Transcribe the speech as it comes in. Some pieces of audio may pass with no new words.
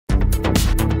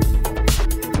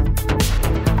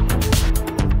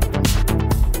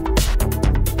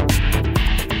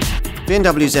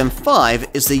BMW's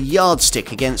M5 is the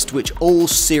yardstick against which all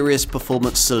serious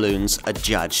performance saloons are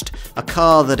judged. A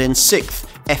car that in 6th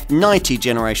F90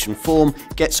 generation form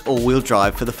gets all-wheel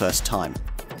drive for the first time.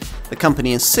 The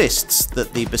company insists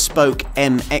that the bespoke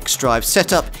xDrive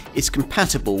setup is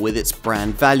compatible with its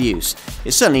brand values.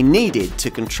 It's certainly needed to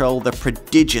control the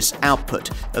prodigious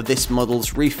output of this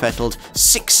model's refettled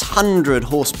 600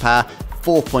 horsepower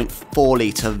 4.4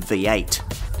 litre V8.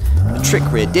 The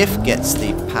trick rear diff gets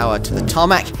the power to the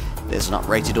tarmac, there's an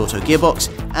uprated auto gearbox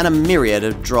and a myriad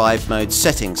of drive mode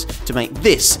settings to make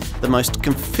this the most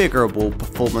configurable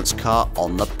performance car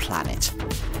on the planet.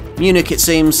 Munich, it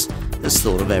seems, has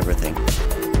thought of everything.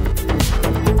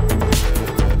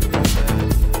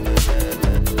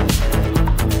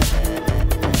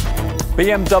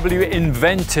 BMW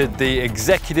invented the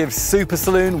executive super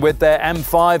saloon with their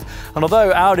M5, and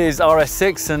although Audi's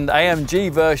RS6 and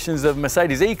AMG versions of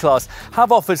Mercedes E-Class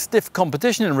have offered stiff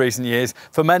competition in recent years,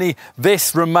 for many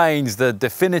this remains the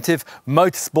definitive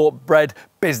motorsport-bred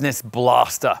business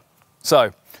blaster.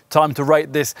 So, time to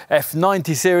rate this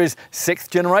F90 series 6th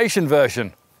generation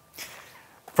version.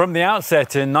 From the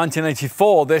outset in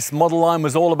 1984, this model line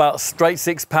was all about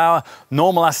straight-six power,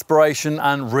 normal aspiration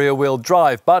and rear-wheel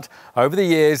drive. But over the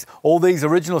years, all these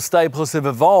original staples have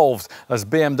evolved as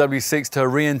BMW seeks to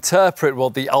reinterpret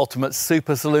what the ultimate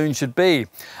super saloon should be.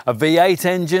 A V8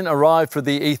 engine arrived for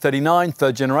the E39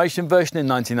 third-generation version in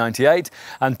 1998,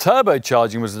 and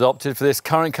turbocharging was adopted for this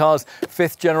current car's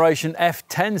 5th-generation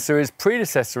F10 series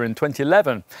predecessor in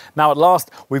 2011. Now at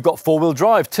last, we've got four-wheel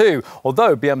drive too,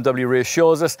 although BMW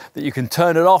reassures us that you can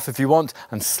turn it off if you want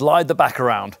and slide the back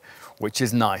around, which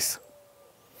is nice.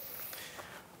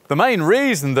 The main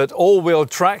reason that all-wheel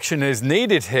traction is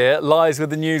needed here lies with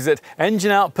the news that engine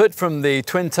output from the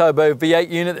twin-turbo V8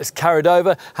 unit that's carried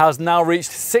over has now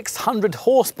reached 600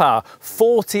 horsepower,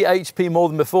 40 HP more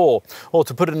than before. Or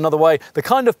to put it another way, the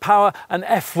kind of power an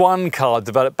F1 car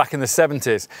developed back in the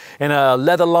 70s, in a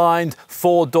leather-lined,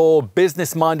 four-door,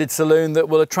 business-minded saloon that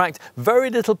will attract very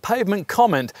little pavement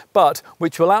comment, but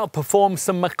which will outperform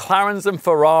some McLarens and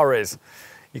Ferraris.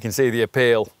 You can see the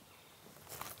appeal.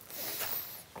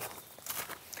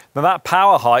 Now that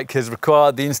power hike has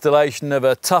required the installation of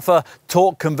a tougher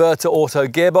torque converter auto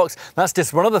gearbox. That's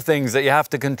just one of the things that you have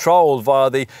to control via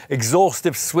the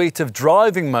exhaustive suite of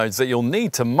driving modes that you'll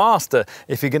need to master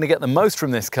if you're going to get the most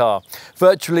from this car.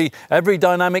 Virtually every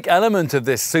dynamic element of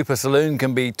this super saloon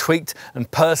can be tweaked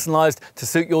and personalised to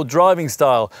suit your driving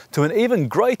style to an even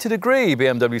greater degree,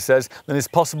 BMW says, than is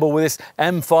possible with this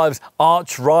M5's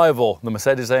arch rival, the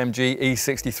Mercedes-AMG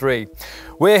E63.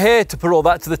 We're here to put all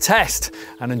that to the test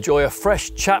and enjoy a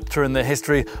fresh chapter in the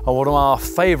history of one of our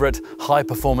favourite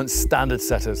high-performance standard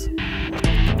setters.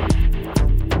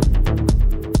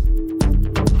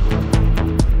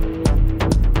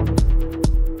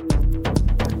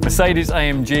 Mercedes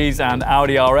AMGs and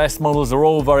Audi RS models are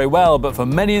all very well, but for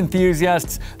many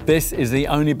enthusiasts, this is the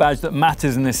only badge that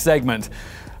matters in this segment,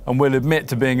 and we'll admit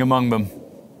to being among them.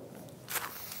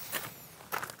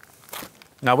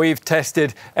 Now, we've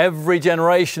tested every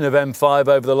generation of M5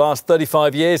 over the last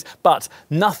 35 years, but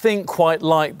nothing quite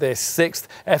like this 6th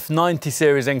F90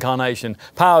 series incarnation,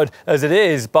 powered as it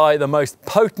is by the most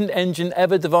potent engine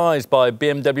ever devised by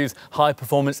BMW's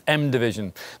high-performance M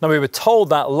division. Now, we were told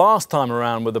that last time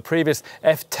around with the previous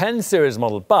F10 series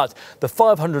model, but the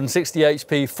 560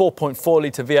 HP 4.4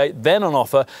 litre V8 then on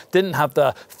offer didn't have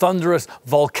the thunderous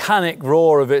volcanic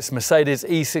roar of its Mercedes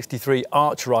E63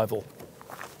 arch rival.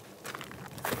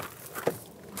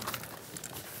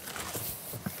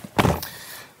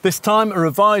 This time, a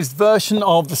revised version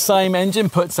of the same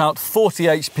engine puts out 40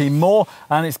 HP more,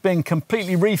 and it's been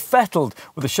completely refettled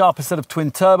with a sharper set of twin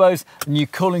turbos, a new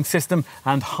cooling system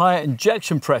and higher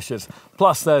injection pressures.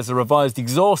 Plus there's a revised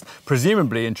exhaust,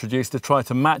 presumably introduced to try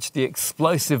to match the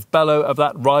explosive bellow of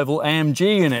that rival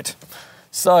AMG unit.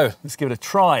 So let's give it a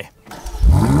try.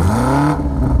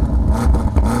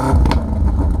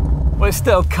 Well, it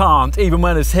still can't, even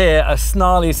when as here a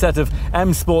snarly set of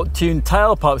M-Sport tuned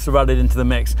tailpipes are added into the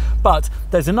mix. But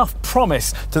there's enough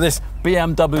promise to this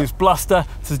BMW's bluster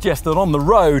to suggest that on the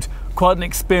road, quite an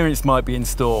experience might be in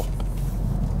store.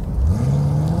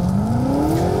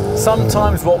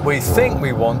 sometimes what we think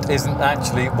we want isn't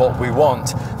actually what we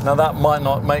want. Now that might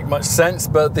not make much sense,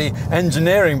 but the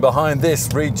engineering behind this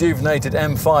rejuvenated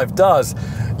M5 does.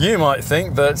 You might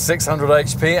think that 600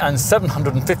 HP and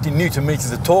 750 Newton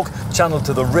meters of torque channeled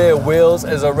to the rear wheels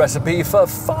is a recipe for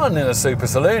fun in a super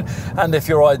saloon, and if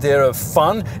your idea of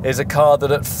fun is a car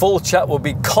that at full chat will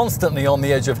be constantly on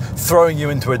the edge of throwing you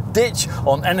into a ditch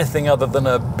on anything other than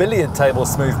a billiard table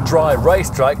smooth dry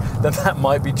racetrack, then that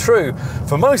might be true.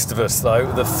 For most of us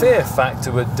though, the fear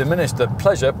factor would diminish the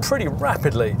pleasure pretty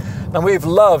rapidly. Now we've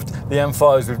loved the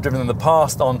M5s we've driven in the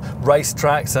past on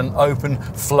racetracks and open,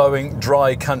 flowing,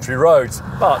 dry country roads,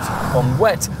 but on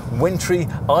wet, wintry,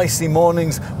 icy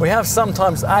mornings we have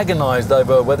sometimes agonised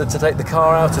over whether to take the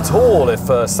car out at all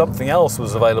if something else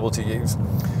was available to use.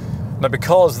 Now,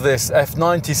 because this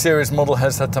F90 series model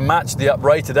has had to match the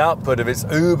uprated output of its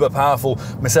uber-powerful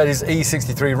Mercedes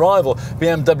E63 rival,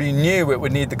 BMW knew it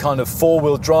would need the kind of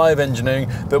four-wheel drive engineering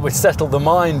that would settle the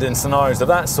mind in scenarios of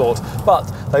that sort,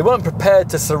 but they weren't prepared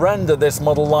to surrender this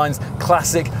model line's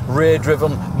classic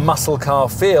rear-driven muscle car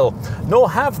feel, nor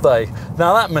have they.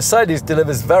 Now, that Mercedes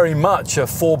delivers very much a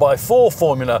 4x4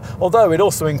 formula, although it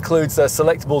also includes a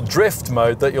selectable drift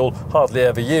mode that you'll hardly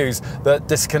ever use that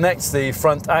disconnects the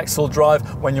front axle drive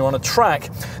when you're on a track.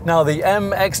 Now the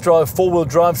xDrive four-wheel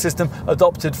drive system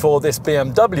adopted for this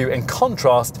BMW, in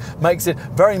contrast, makes it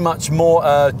very much more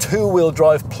a two-wheel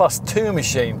drive plus two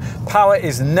machine. Power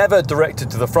is never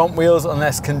directed to the front wheels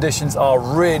unless conditions are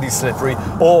really slippery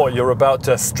or you're about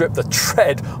to strip the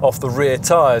tread off the rear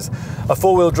tyres. A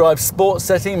four-wheel drive sport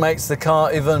setting makes the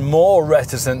car even more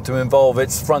reticent to involve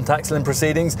its front axle in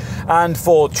proceedings, and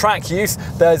for track use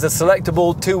there's a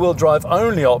selectable two-wheel drive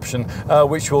only option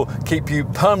which will keep you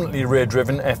permanently rear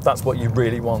driven if that's what you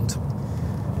really want.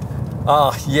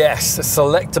 Ah yes,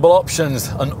 selectable options,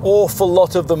 an awful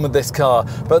lot of them with this car,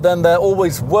 but then there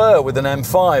always were with an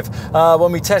M5.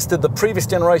 When we tested the previous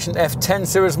generation F10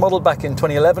 series model back in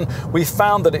 2011, we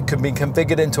found that it could be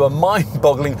configured into a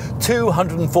mind-boggling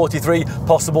 243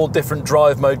 possible different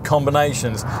drive mode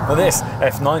combinations. Now this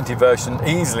F90 version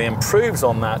easily improves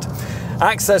on that.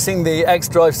 Accessing the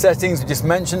xDrive settings we just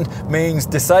mentioned means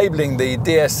disabling the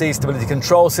DSC stability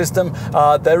control system.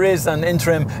 There is an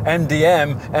interim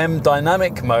MDM, M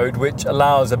dynamic mode, which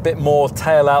allows a bit more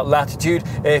tail out latitude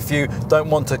if you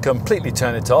don't want to completely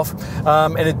turn it off.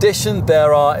 In addition,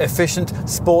 there are efficient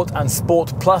Sport and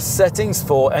Sport Plus settings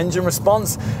for engine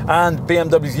response, and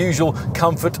BMW's usual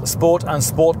Comfort, Sport and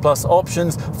Sport Plus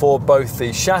options for both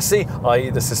the chassis, i.e.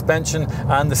 the suspension,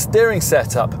 and the steering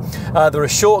setup. There are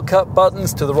shortcut buttons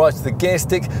to the right of the gear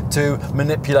stick to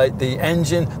manipulate the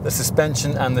engine, the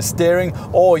suspension and the steering,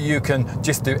 or you can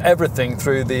just do everything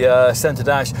through the center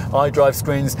dash iDrive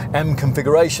screen's M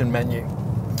configuration menu.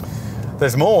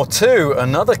 There's more too.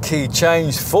 Another key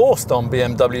change forced on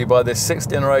BMW by this 6th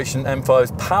generation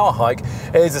M5's power hike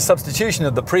is the substitution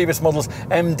of the previous model's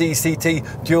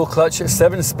MDCT dual clutch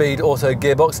 7-speed auto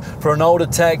gearbox for an older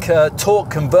tech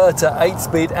torque converter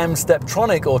 8-speed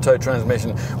M-Steptronic auto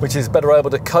transmission, which is better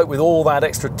able to cope with all that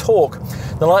extra torque.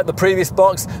 Now, like the previous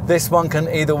box, this one can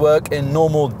either work in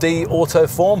normal D auto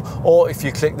form, or if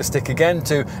you click the stick again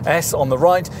to S on the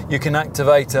right, you can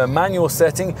activate a manual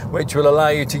setting which will allow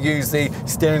you to use the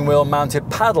steering wheel mounted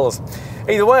paddles.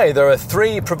 Either way, there are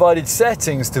 3 provided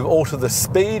settings to alter the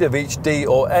speed of each D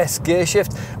or S gear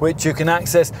shift, which you can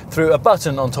access through a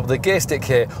button on top of the gear stick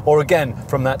here, or again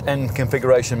from that N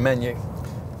configuration menu.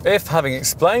 If, having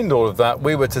explained all of that,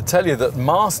 we were to tell you that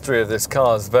mastery of this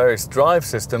car's various drive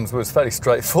systems was fairly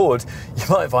straightforward, you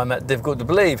might find that difficult to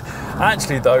believe.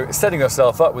 Actually though, setting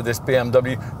yourself up with this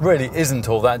BMW really isn't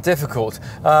all that difficult.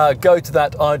 Go to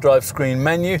that iDrive screen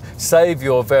menu, save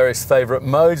your various favourite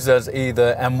modes as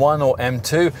either M1 or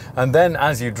M2, and then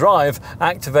as you drive,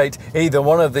 activate either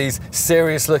one of these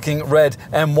serious looking red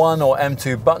M1 or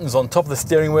M2 buttons on top of the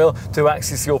steering wheel to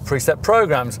access your preset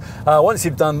programs. Once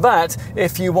you've done that,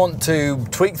 if you want to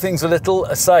tweak things a little,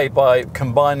 say by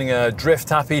combining a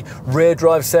drift-happy rear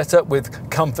drive setup with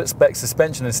comfort spec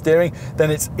suspension and steering, then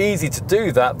it's easy to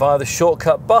do that via the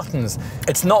shortcut buttons.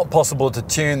 It's not possible to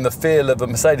tune the feel of a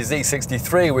Mercedes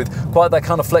E63 with quite that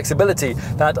kind of flexibility.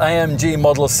 That AMG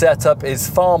model setup is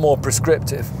far more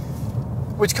prescriptive,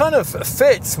 which kind of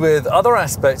fits with other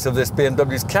aspects of this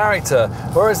BMW's character.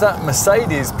 Whereas that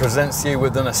Mercedes presents you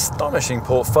with an astonishing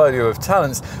portfolio of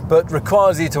talents, but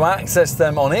requires you to access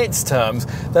them on its terms,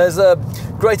 there's a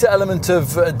greater element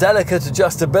of delicate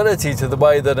adjustability to the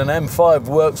way that an M5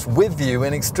 works with you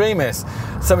in extremis.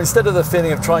 So instead of the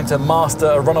feeling of trying to master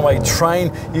a runaway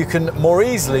train, you can more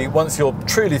easily, once you're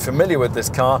truly familiar with this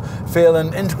car, feel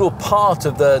an integral part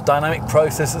of the dynamic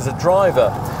process as a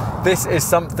driver. This is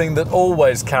something that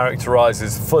always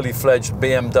characterises fully fledged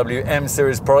BMW M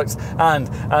Series products, and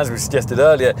as we suggested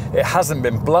earlier, it hasn't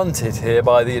been blunted here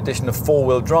by the addition of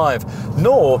four-wheel drive,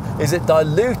 nor is it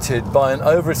diluted by an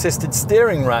over-assisted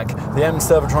steering rack. The M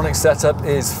Servotronic setup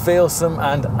is feelsome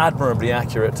and admirably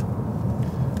accurate.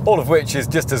 All of which is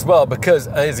just as well because,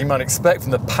 as you might expect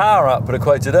from the power output I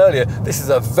quoted earlier, this is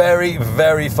a very,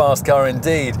 very fast car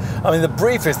indeed. I mean, the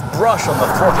briefest brush on the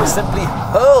throttle simply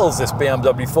hurls this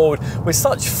BMW forward with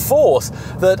such force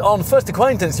that on first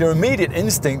acquaintance your immediate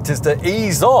instinct is to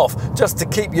ease off just to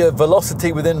keep your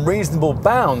velocity within reasonable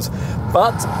bounds.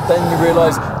 But then you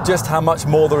realise just how much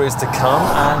more there is to come,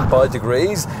 and by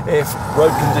degrees, if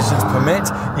road conditions permit,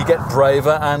 you get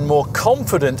braver and more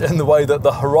confident in the way that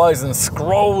the horizon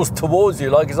scrolls towards you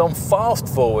like it's on fast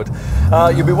forward.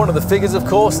 You'll be one of the figures, of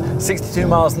course. 62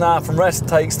 miles an hour from rest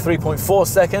takes 3.4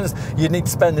 seconds. You'd need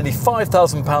to spend nearly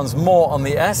 £5,000 more on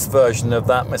the S version of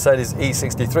that Mercedes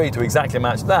E63 to exactly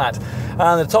match that.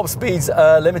 And the top speeds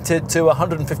are limited to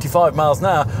 155 miles an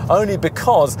hour only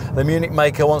because the Munich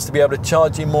maker wants to be able to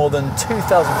charge you more than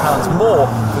 £2,000 more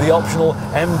for the optional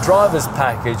M Drivers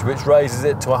package, which raises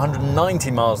it to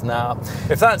 190 miles an hour.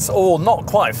 If that's all not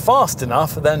quite fast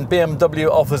enough, then BMW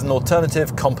offers an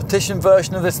alternative competition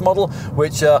version of this model,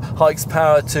 which hikes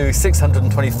power to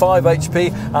 625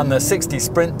 HP, and the 60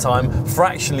 sprint time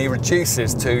fractionally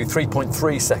reduces to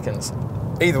 3.3 seconds.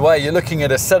 Either way, you're looking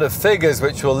at a set of figures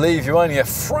which will leave you only a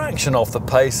fraction off the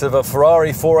pace of a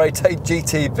Ferrari 488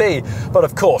 GTB. But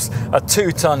of course, a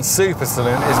 2-ton Super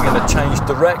Saloon is going to change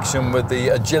direction with the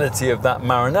agility of that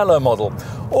Maranello model.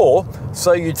 Or,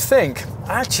 so you'd think.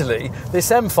 Actually, this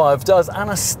M5 does an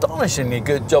astonishingly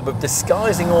good job of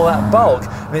disguising all that bulk,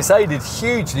 and it's aided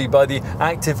hugely by the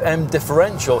active M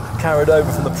differential carried over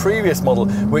from the previous model,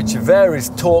 which varies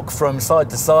torque from side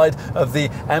to side of the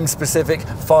M-specific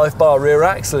 5-bar rear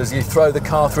axle as you throw the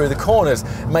car through the corners,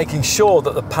 making sure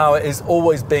that the power is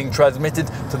always being transmitted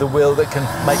to the wheel that can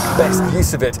make best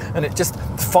use of it, and it just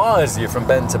fires you from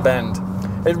bend to bend.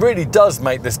 It really does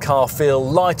make this car feel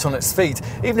light on its feet,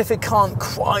 even if it can't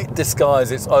quite disguise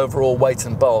its overall weight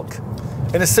and bulk.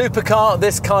 In a supercar,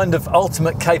 this kind of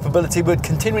ultimate capability would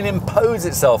continually impose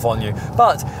itself on you,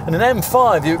 but in an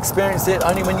M5 you experience it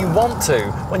only when you want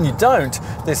to. When you don't,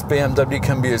 this BMW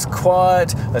can be as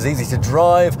quiet, as easy to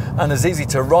drive, and as easy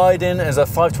to ride in as a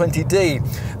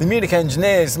 520d. The Munich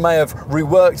engineers may have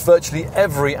reworked virtually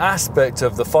every aspect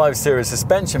of the 5 Series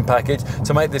suspension package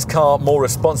to make this car more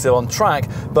responsive on track,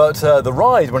 but the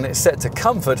ride, when it's set to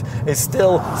comfort, is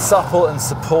still supple and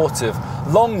supportive.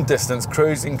 Long distance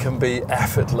cruising can be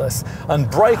effortless, and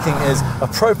braking is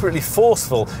appropriately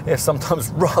forceful if sometimes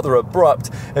rather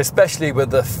abrupt, especially with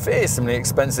the fearsomely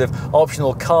expensive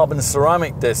optional carbon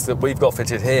ceramic disc that we've got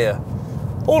fitted here.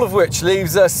 All of which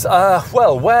leaves us,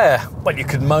 well, where? Well, you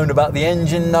could moan about the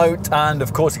engine note, and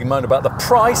of course you can moan about the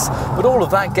price, but all of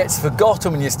that gets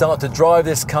forgotten when you start to drive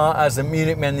this car as the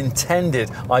Munich men intended,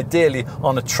 ideally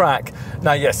on a track.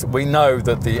 Now yes, we know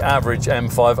that the average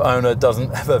M5 owner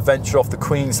doesn't ever venture off the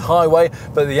Queen's Highway,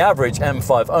 but the average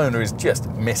M5 owner is just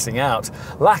missing out.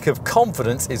 Lack of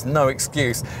confidence is no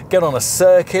excuse. Get on a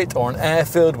circuit or an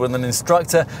airfield with an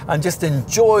instructor and just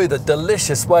enjoy the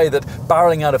delicious way that,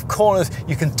 barreling out of corners,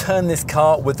 you can turn this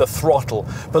car with the throttle.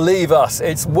 Believe us,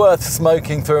 it's worth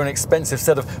smoking through an expensive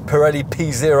set of Pirelli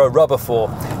P0 rubber for.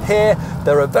 Here,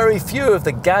 there are very few of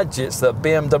the gadgets that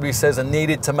BMW says are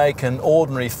needed to make an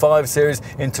ordinary 5 Series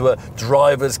into a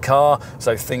driver's car,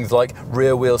 so things like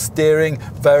rear wheel steering,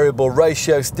 variable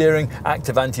ratio steering,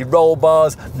 active anti-roll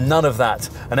bars, none of that.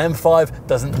 An M5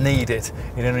 doesn't need it.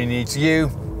 It only needs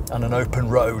you and an open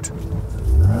road.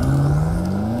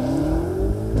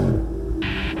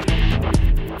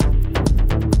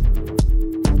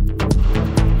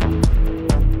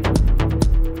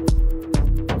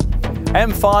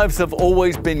 M5s have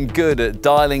always been good at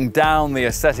dialing down the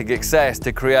aesthetic excess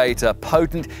to create a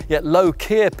potent yet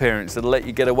low-key appearance that'll let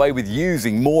you get away with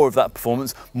using more of that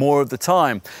performance more of the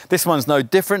time. This one's no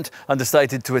different,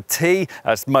 understated to a T,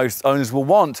 as most owners will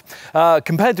want.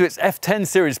 Compared to its F10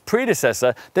 series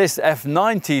predecessor, this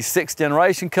F90 6th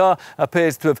generation car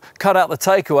appears to have cut out the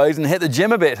takeaways and hit the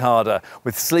gym a bit harder,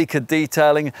 with sleeker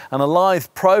detailing and a lithe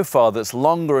profile that's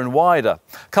longer and wider.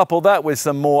 Couple that with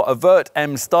some more overt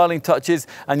M styling touches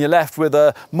and you're left with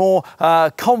a more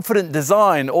confident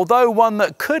design, although one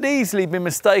that could easily be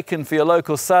mistaken for your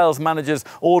local sales manager's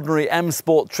ordinary M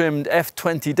Sport trimmed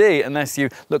F20D unless you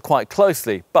look quite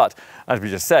closely. But as we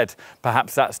just said,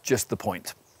 perhaps that's just the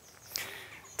point.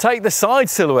 Take the side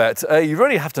silhouette. You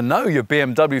really have to know your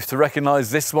BMWs to recognise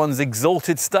this one's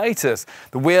exalted status.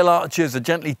 The wheel arches are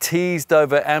gently teased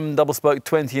over M double-spoke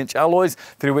 20-inch alloys,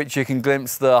 through which you can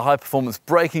glimpse the high-performance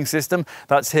braking system.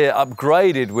 That's here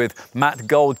upgraded with matte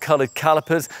gold-coloured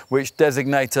calipers, which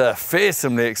designate a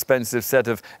fearsomely expensive set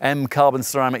of M carbon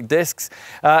ceramic discs.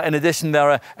 In addition, there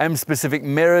are M-specific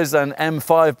mirrors and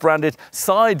M5 branded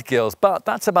side grills, but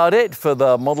that's about it for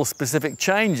the model-specific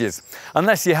changes.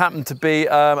 Unless you happen to be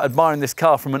admiring this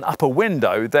car from an upper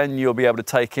window, then you'll be able to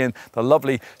take in the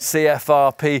lovely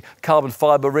CFRP carbon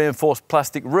fibre reinforced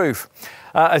plastic roof.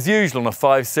 As usual on a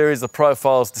 5 Series, the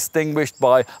profile is distinguished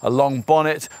by a long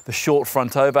bonnet, the short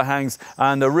front overhangs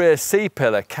and a rear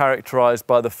C-pillar characterised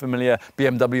by the familiar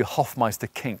BMW Hofmeister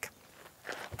kink.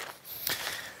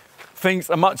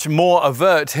 Things are much more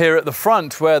overt here at the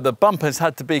front, where the bumpers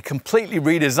had to be completely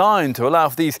redesigned to allow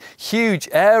for these huge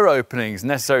air openings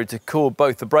necessary to cool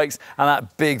both the brakes and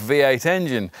that big V8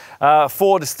 engine.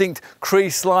 4 distinct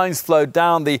crease lines flow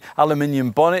down the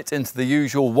aluminium bonnet into the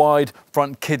usual wide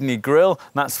front kidney grille.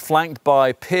 That's flanked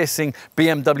by piercing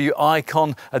BMW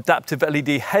Icon adaptive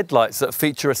LED headlights that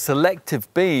feature a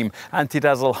selective beam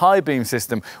anti-dazzle high beam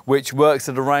system, which works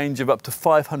at a range of up to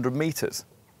 500 metres.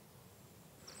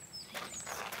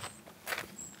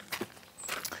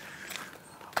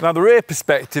 Now, the rear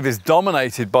perspective is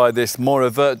dominated by this more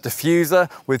overt diffuser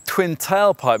with twin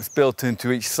tailpipes built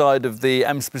into each side of the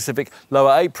M-specific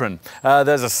lower apron.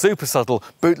 There's a super subtle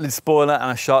boot lid spoiler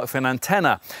and a shark fin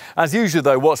antenna. As usual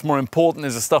though, what's more important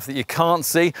is the stuff that you can't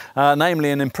see, namely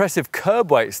an impressive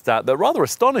curb weight stat that rather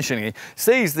astonishingly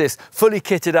sees this fully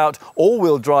kitted out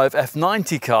all-wheel drive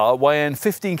F90 car weigh in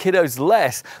 15 kilos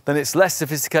less than its less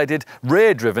sophisticated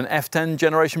rear-driven F10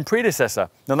 generation predecessor.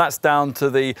 Now that's down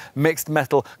to the mixed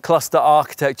metal cluster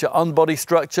architecture on-body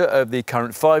structure of the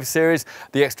current 5 Series,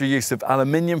 the extra use of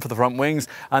aluminium for the front wings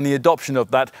and the adoption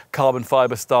of that carbon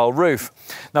fibre style roof.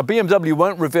 Now, BMW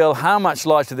won't reveal how much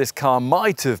lighter this car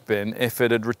might have been if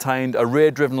it had retained a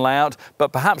rear-driven layout,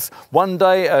 but perhaps one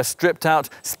day a stripped out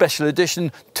special edition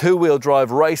two-wheel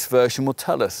drive race version will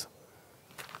tell us.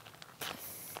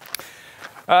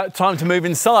 Time to move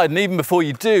inside, and even before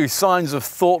you do, signs of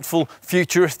thoughtful,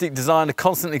 futuristic design are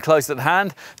constantly close at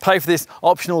hand. Pay for this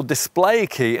optional display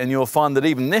key and you'll find that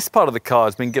even this part of the car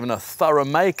has been given a thorough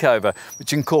makeover,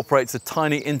 which incorporates a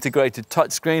tiny integrated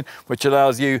touchscreen, which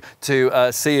allows you to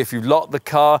see if you've locked the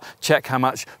car, check how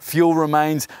much fuel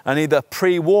remains, and either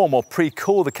pre-warm or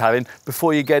pre-cool the cabin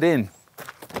before you get in.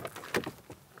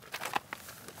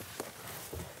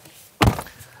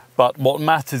 But what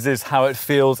matters is how it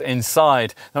feels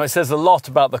inside. Now, it says a lot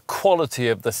about the quality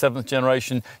of the 7th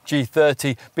generation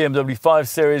G30 BMW 5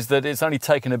 Series that it's only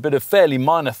taken a bit of fairly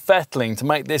minor fettling to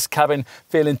make this cabin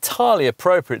feel entirely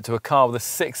appropriate to a car with a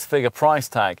 6-figure price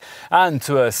tag and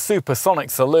to a supersonic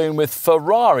saloon with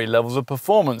Ferrari levels of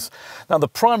performance. Now, the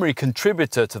primary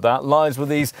contributor to that lies with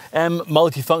these M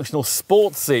multifunctional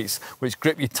sports seats, which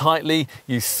grip you tightly,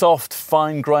 use soft,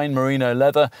 fine-grained merino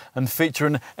leather and feature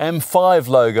an M5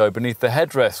 logo beneath the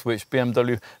headrest, which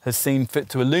BMW has seen fit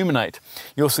to illuminate.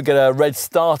 You also get a red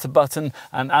starter button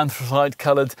and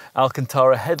anthracite-coloured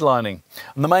Alcantara headlining.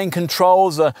 And the main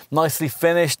controls are nicely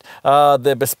finished.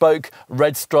 The bespoke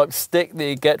red striped stick that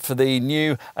you get for the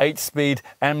new 8-speed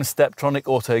M Steptronic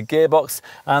auto gearbox,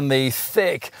 and the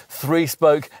thick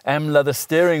 3-spoke M leather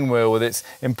steering wheel with its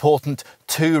important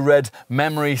 2 red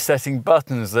memory setting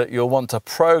buttons that you'll want to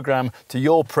program to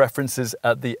your preferences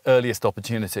at the earliest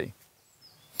opportunity.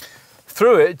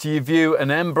 Through it, you view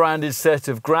an M-branded set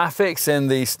of graphics in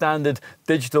the standard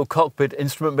digital cockpit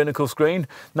instrument binnacle screen.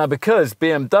 Now, because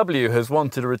BMW has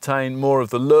wanted to retain more of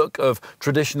the look of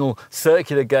traditional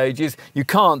circular gauges, you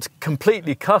can't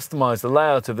completely customize the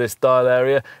layout of this dial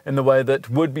area in the way that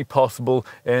would be possible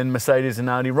in Mercedes and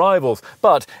Audi rivals.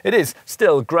 But it is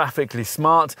still graphically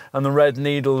smart, and the red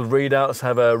needle readouts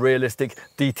have a realistic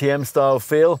DTM style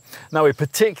feel. Now, we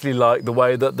particularly like the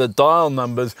way that the dial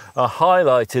numbers are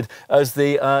highlighted as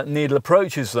the needle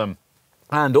approaches them,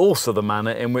 and also the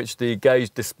manner in which the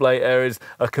gauge display areas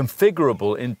are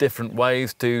configurable in different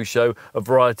ways to show a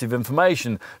variety of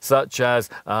information, such as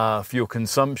fuel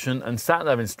consumption and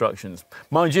sat-nav instructions.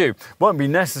 Mind you, it won't be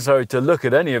necessary to look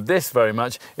at any of this very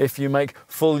much if you make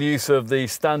full use of the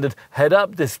standard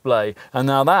head-up display, and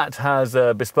now that has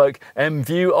a bespoke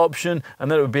M-View option,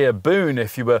 and that would be a boon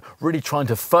if you were really trying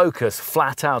to focus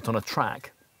flat out on a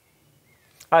track.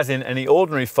 As in any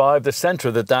ordinary 5, the centre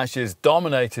of the dash is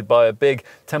dominated by a big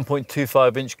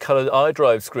 10.25-inch coloured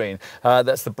iDrive screen.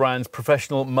 That's the brand's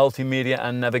professional multimedia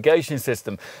and navigation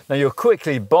system. Now you'll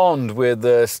quickly bond with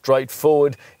the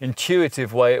straightforward,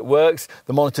 intuitive way it works.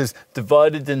 The monitor's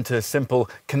divided into simple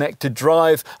connected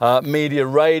drive, media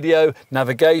radio,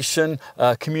 navigation,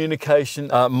 communication,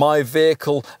 my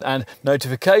vehicle and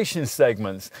notification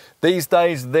segments. These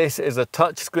days this is a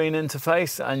touchscreen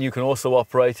interface, and you can also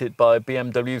operate it by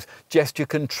BMW's gesture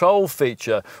control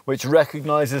feature, which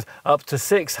recognises up to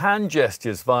 6 hand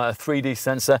gestures via a 3D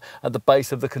sensor at the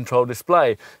base of the control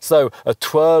display. So a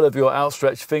twirl of your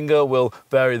outstretched finger will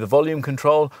vary the volume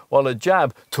control, while a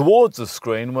jab towards the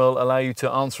screen will allow you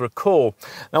to answer a call.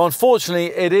 Now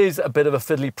unfortunately it is a bit of a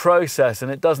fiddly process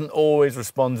and it doesn't always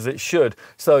respond as it should,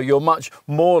 so you're much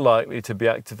more likely to be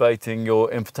activating your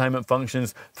infotainment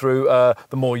functions through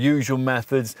the more usual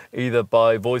methods, either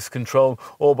by voice control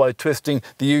or by twisting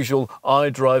the usual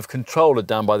iDrive controller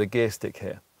down by the gear stick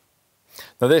here.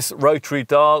 Now this rotary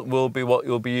dial will be what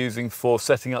you'll be using for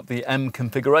setting up the M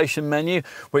configuration menu,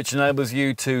 which enables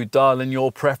you to dial in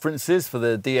your preferences for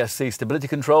the DSC stability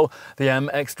control, the M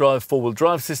xDrive four-wheel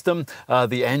drive system,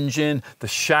 the engine, the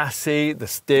chassis, the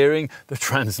steering, the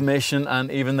transmission and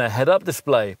even the head-up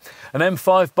display. An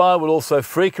M5 buyer will also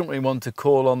frequently want to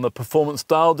call on the performance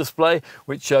dial display,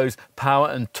 which shows power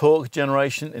and torque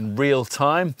generation in real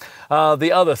time.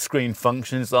 The other screen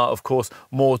functions are of course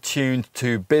more tuned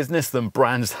to business than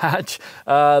Brands Hatch.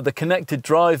 The connected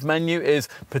drive menu is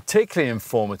particularly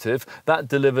informative. That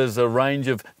delivers a range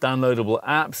of downloadable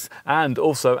apps and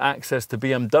also access to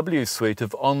BMW's suite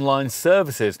of online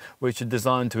services, which are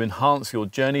designed to enhance your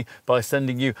journey by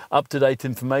sending you up-to-date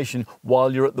information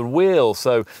while you're at the wheel.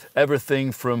 So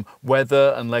everything from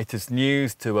weather and latest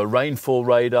news to a rainfall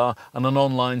radar and an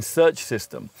online search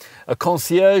system. A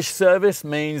concierge service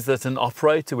means that an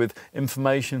operator with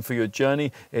information for your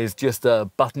journey is just a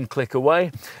button click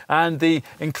away, and the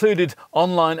included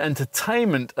online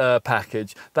entertainment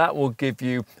package that will give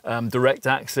you direct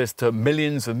access to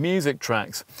millions of music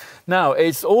tracks. Now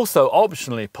it's also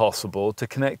optionally possible to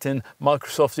connect in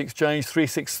Microsoft Exchange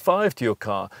 365 to your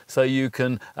car, so you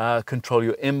can control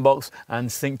your inbox and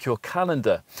sync your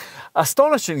calendar.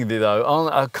 Astonishingly though,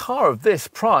 on a car of this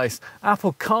price,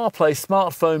 Apple CarPlay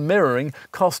smartphone mirroring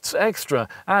costs extra,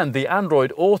 and the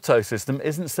Android Auto system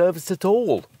isn't serviced at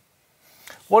all.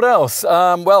 What else?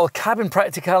 Well, cabin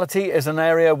practicality is an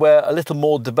area where a little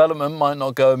more development might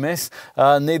not go amiss.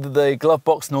 Neither the glove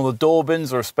box nor the door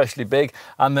bins are especially big,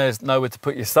 and there's nowhere to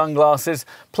put your sunglasses.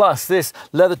 Plus, this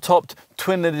leather-topped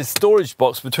twin-lidded storage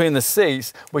box between the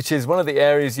seats, which is one of the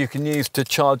areas you can use to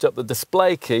charge up the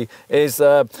display key, is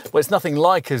well, it's nothing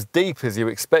like as deep as you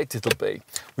expect it'll be.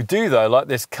 We do though like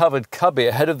this covered cubby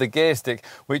ahead of the gear stick,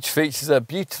 which features a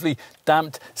beautifully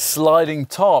damped sliding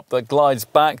top that glides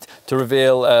back to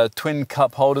reveal twin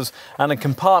cup holders and a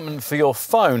compartment for your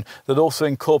phone that also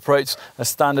incorporates a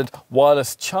standard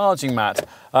wireless charging mat.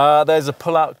 There's a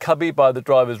pull-out cubby by the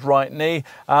driver's right knee,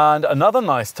 and another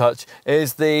nice touch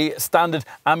is the standard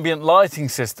ambient lighting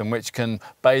system, which can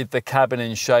bathe the cabin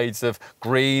in shades of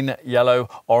green, yellow,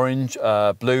 orange,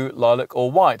 blue, lilac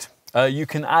or white. You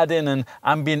can add in an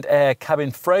ambient air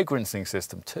cabin fragrancing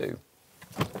system too.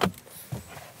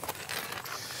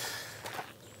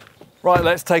 Right,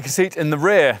 let's take a seat in the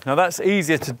rear. Now that's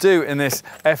easier to do in this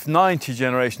F90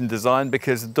 generation design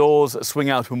because the doors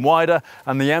swing out and wider,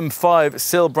 and the M5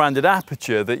 SIL branded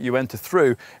aperture that you enter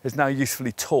through is now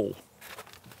usefully tall.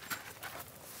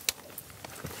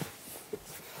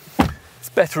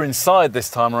 Better inside this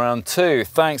time around too,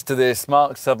 thanks to this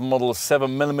Mark 7 model's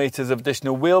 7mm of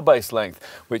additional wheelbase length,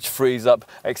 which frees up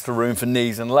extra room for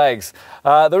knees and legs.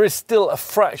 There is still a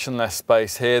fraction less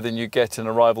space here than you get in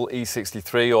a rival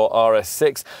E63 or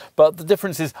RS6, but the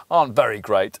differences aren't very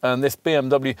great, and this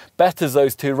BMW betters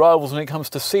those two rivals when it comes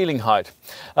to ceiling height.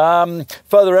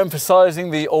 Further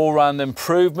emphasising the all-round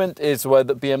improvement is the way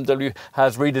that BMW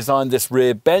has redesigned this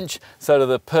rear bench so that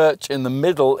the perch in the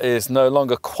middle is no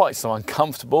longer quite so uncomfortable.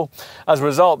 As a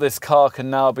result, this car can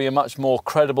now be a much more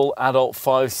credible adult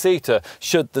 5-seater,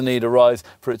 should the need arise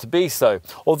for it to be so,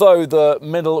 although the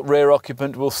middle rear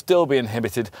occupant will still be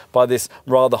inhibited by this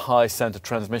rather high centre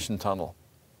transmission tunnel.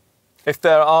 If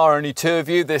there are only two of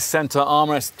you, this centre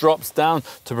armrest drops down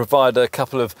to provide a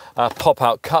couple of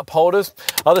pop-out cup holders.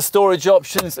 Other storage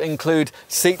options include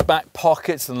seat back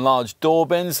pockets and large door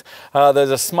bins. There's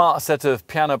a smart set of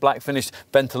piano black finished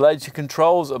ventilation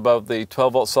controls above the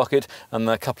 12-volt socket and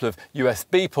a couple of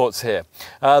USB ports here.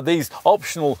 These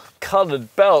optional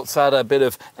coloured belts add a bit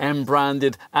of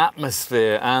M-branded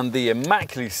atmosphere, and the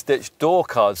immaculately stitched door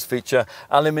cards feature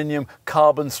aluminium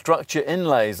carbon structure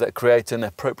inlays that create an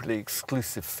appropriately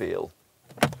exclusive feel.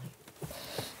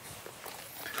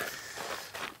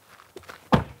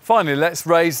 Finally, let's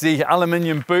raise the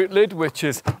aluminium boot lid, which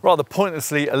is rather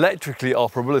pointlessly electrically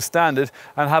operable as standard,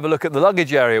 and have a look at the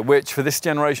luggage area, which for this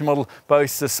generation model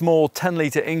boasts a small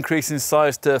 10-litre increase in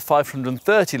size to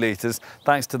 530 litres,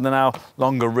 thanks to the now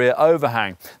longer rear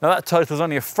overhang. Now that total is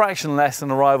only a fraction less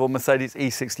than a rival Mercedes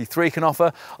E63 can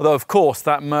offer, although of course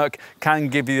that Merc can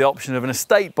give you the option of an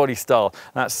estate body style.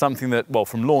 That's something that, well,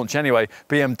 from launch anyway,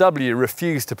 BMW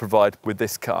refused to provide with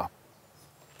this car.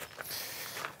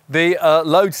 The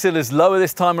load sill is lower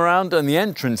this time around, and the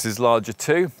entrance is larger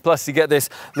too. Plus you get this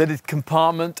lidded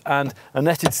compartment and a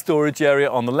netted storage area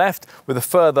on the left, with a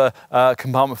further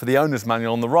compartment for the owner's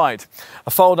manual on the right.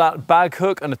 A fold-out bag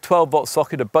hook and a 12-volt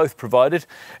socket are both provided.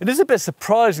 It is a bit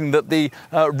surprising that the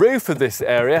roof of this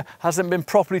area hasn't been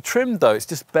properly trimmed though, it's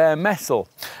just bare metal.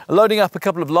 Loading up a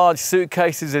couple of large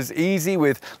suitcases is easy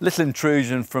with little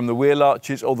intrusion from the wheel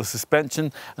arches or the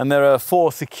suspension, and there are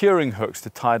 4 securing hooks to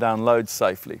tie down loads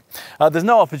safely. There's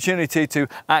no opportunity to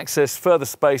access further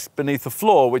space beneath the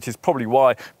floor, which is probably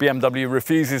why BMW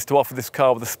refuses to offer this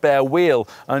car with a spare wheel,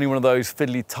 only one of those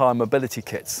fiddly tire mobility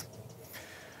kits.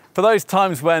 For those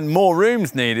times when more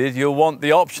room's needed, you'll want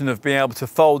the option of being able to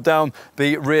fold down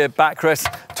the rear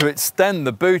backrest to extend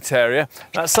the boot area.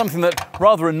 That's something that,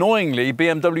 rather annoyingly,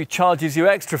 BMW charges you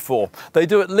extra for. They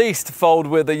do at least fold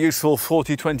with a useful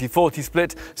 40-20-40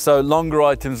 split, so longer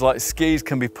items like skis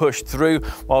can be pushed through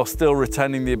while still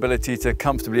retaining the ability to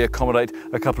comfortably accommodate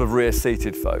a couple of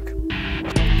rear-seated folk.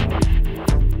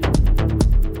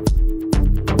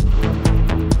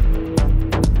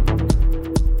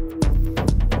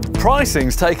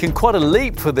 Pricing's taken quite a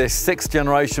leap for this 6th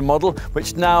generation model,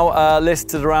 which now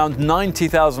lists at around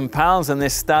 £90,000 in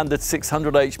this standard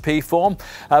 600 HP form.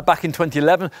 Back in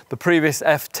 2011, the previous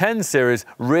F10 series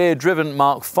rear-driven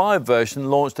Mark V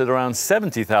version launched at around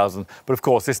 £70,000. But of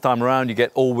course, this time around you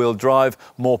get all-wheel drive,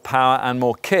 more power and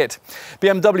more kit.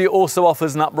 BMW also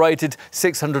offers an uprated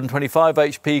 625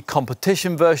 HP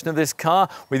competition version of this car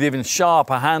with even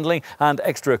sharper handling and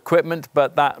extra equipment,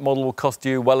 but that model will cost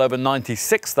you well over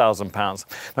 £96,000. Now,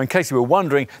 in case you were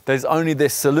wondering, there's only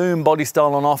this saloon body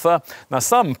style on offer. Now,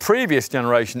 some previous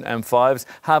generation M5s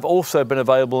have also been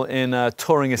available in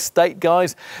touring estate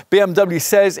guise. BMW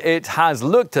says it has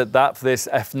looked at that for this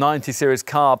F90 series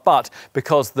car, but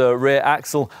because the rear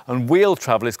axle and wheel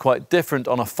travel is quite different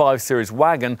on a 5 Series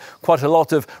wagon, quite a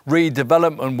lot of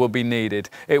redevelopment will be needed.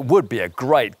 It would be a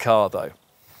great car though.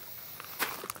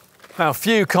 Now,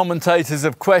 few commentators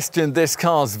have questioned this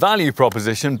car's value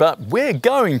proposition, but we're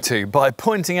going to by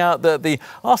pointing out that the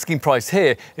asking price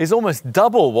here is almost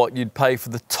double what you'd pay for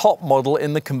the top model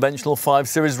in the conventional 5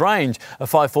 Series range, a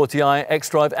 540i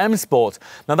xDrive M Sport.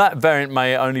 Now, that variant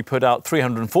may only put out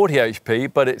 340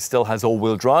 HP, but it still has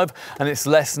all-wheel drive, and it's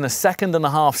less than a second and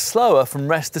a half slower from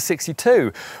rest to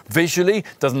 62. Visually,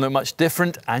 doesn't look much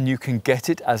different, and you can get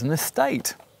it as an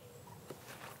estate.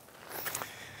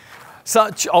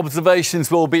 Such observations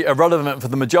will be irrelevant for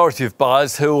the majority of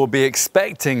buyers who will be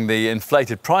expecting the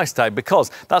inflated price tag,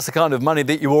 because that's the kind of money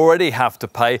that you already have to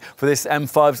pay for this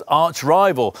M5's arch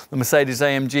rival, the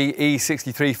Mercedes-AMG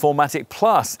E63 4MATIC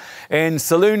Plus. In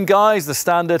saloon guise, the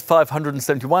standard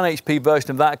 571 HP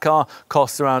version of that car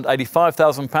costs around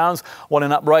 £85,000, while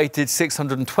in uprated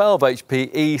 612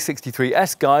 HP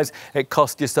E63S guise, it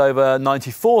costs just over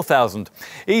 £94,000.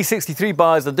 E63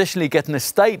 buyers additionally get an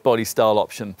estate body style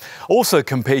option. Also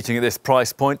competing at this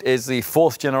price point is the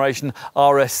 4th generation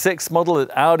RS6 model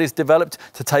that Audi's developed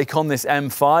to take on this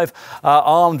M5,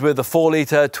 armed with a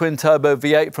 4-litre twin-turbo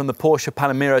V8 from the Porsche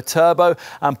Panamera Turbo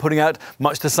and putting out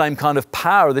much the same kind of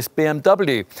power of this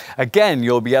BMW. Again,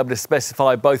 you'll be able to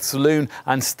specify both saloon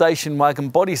and station wagon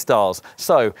body styles,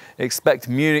 so expect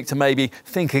Munich to maybe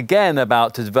think again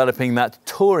about developing that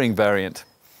touring variant.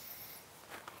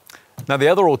 Now, the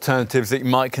other alternatives that you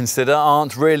might consider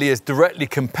aren't really as directly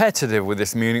competitive with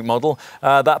this Munich model.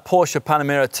 That Porsche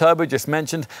Panamera Turbo just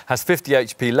mentioned has 50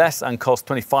 HP less and costs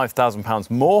 £25,000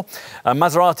 more.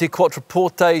 Maserati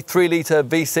Quattroporte 3-litre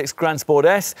V6 Grand Sport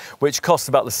S, which costs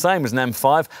about the same as an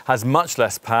M5, has much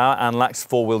less power and lacks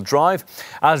four-wheel drive,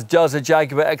 as does a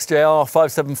Jaguar XJR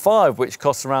 575, which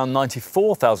costs around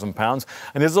 £94,000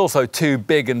 and is also too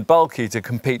big and bulky to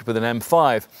compete with an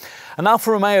M5. An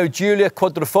Alfa Romeo Giulia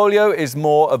Quadrifoglio is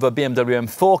more of a BMW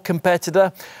M4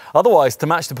 competitor. Otherwise, to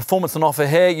match the performance on offer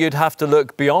here, you'd have to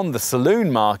look beyond the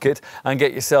saloon market and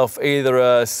get yourself either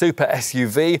a super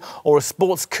SUV or a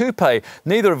sports coupe,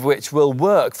 neither of which will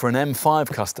work for an M5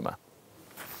 customer.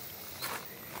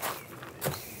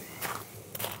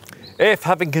 If,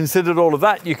 having considered all of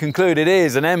that, you conclude it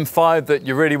is an M5 that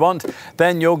you really want,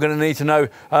 then you're going to need to know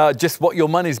just what your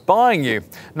money's buying you.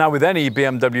 Now, with any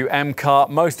BMW M car,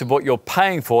 most of what you're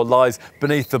paying for lies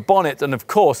beneath the bonnet. And of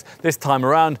course, this time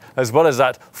around, as well as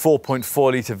that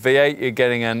 4.4-litre V8, you're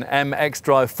getting an M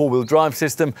xDrive four-wheel drive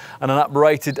system and an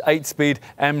uprated 8-speed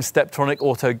M Steptronic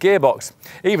auto gearbox.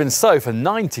 Even so, for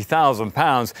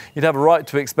 £90,000, you'd have a right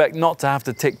to expect not to have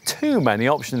to tick too many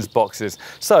options boxes.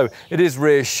 So it is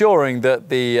reassuring that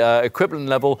the equivalent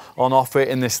level on offer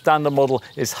in this standard model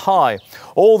is high.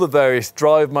 All the various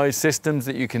drive mode systems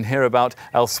that you can hear about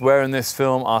elsewhere in this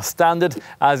film are standard,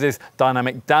 as is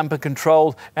dynamic damper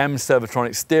control, M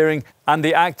Servotronic steering, and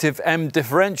the active M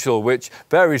differential, which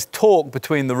varies torque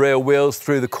between the rear wheels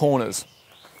through the corners.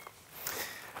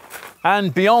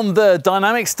 And beyond the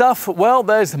dynamic stuff, well,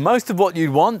 there's most of what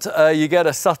you want. You get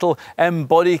a subtle M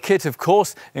body kit, of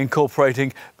course,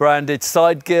 incorporating branded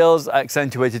side gills,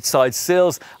 accentuated side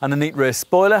sills, and a neat rear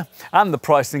spoiler. And the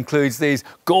price includes these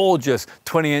gorgeous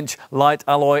 20-inch light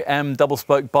alloy M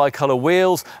double-spoke bi-colour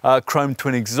wheels, chrome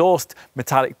twin exhaust,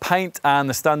 metallic paint, and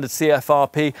the standard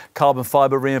CFRP carbon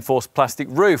fibre reinforced plastic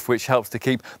roof, which helps to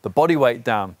keep the body weight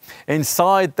down.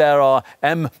 Inside, there are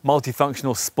M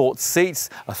multifunctional sports seats,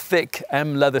 a thick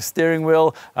M leather steering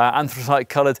wheel, anthracite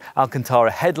coloured Alcantara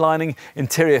headlining,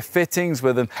 interior fittings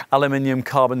with an aluminium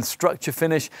carbon structure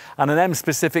finish, and an M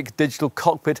specific digital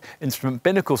cockpit instrument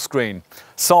binnacle screen.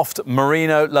 Soft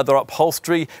merino leather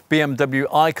upholstery,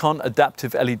 BMW Icon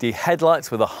adaptive LED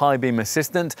headlights with a high beam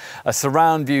assistant, a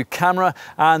surround view camera,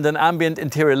 and an ambient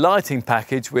interior lighting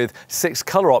package with 6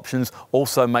 colour options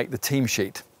also make the team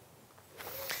sheet.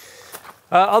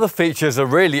 Other features are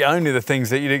really only the things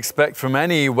that you'd expect from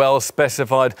any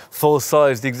well-specified,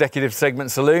 full-sized executive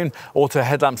segment saloon. Auto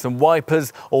headlamps and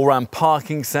wipers, all-round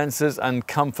parking sensors and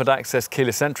comfort access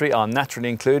keyless entry are naturally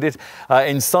included.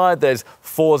 Inside there's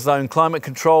 4-zone climate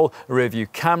control, a rear view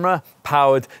camera,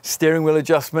 powered steering wheel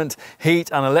adjustment, heat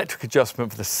and electric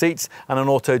adjustment for the seats, and an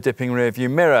auto-dipping rear view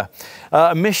mirror.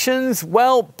 Emissions,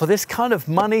 well, for this kind of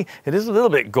money, it is a little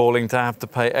bit galling to have to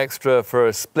pay extra for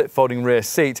a split-folding rear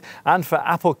seat and for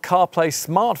Apple CarPlay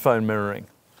smartphone mirroring.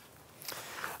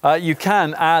 You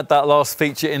can add that last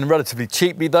feature in relatively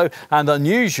cheaply though, and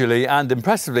unusually and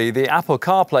impressively, the Apple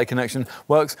CarPlay connection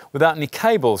works without any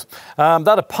cables.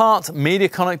 That apart, media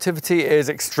connectivity is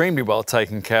extremely well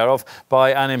taken care of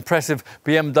by an impressive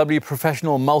BMW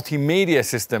professional multimedia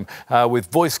system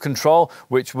with voice control,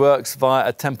 which works via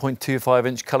a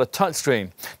 10.25-inch colour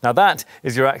touchscreen. Now that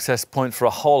is your access point for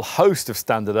a whole host of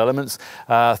standard elements,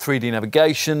 3D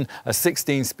navigation, a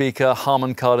 16-speaker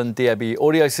Harman Kardon DAB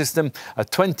audio system, a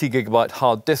 20GB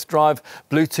hard disk drive,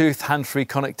 Bluetooth hands-free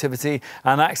connectivity,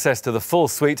 and access to the full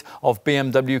suite of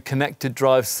BMW connected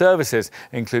drive services,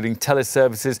 including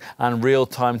teleservices and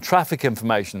real-time traffic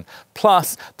information,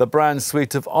 plus the brand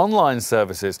suite of online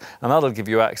services, and that'll give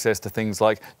you access to things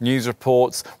like news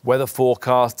reports, weather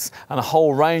forecasts, and a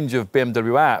whole range of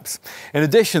BMW apps. In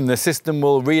addition, the system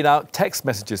will read out text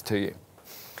messages to you.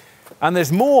 And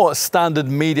there's more standard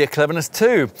media cleverness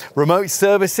too. Remote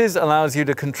services allows you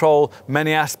to control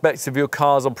many aspects of your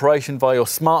car's operation via your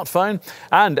smartphone,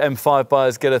 and M5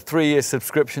 buyers get a 3-year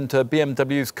subscription to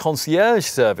BMW's concierge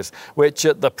service, which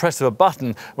at the press of a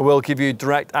button will give you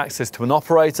direct access to an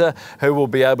operator who will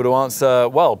be able to answer,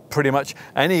 well, pretty much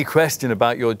any question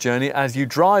about your journey as you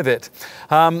drive it.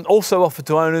 Also offered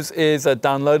to owners is a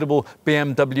downloadable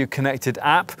BMW connected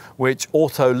app, which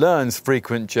auto learns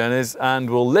frequent journeys and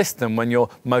will list them when you're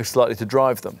most likely to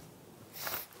drive them.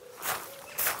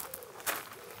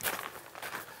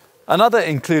 Another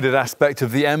included aspect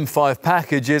of the M5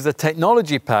 package is a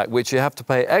technology pack, which you have to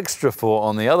pay extra for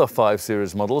on the other 5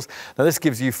 Series models. Now this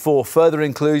gives you 4 further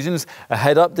inclusions: a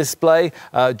head-up display,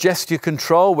 gesture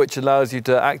control, which allows you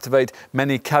to activate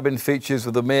many cabin features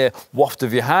with a mere waft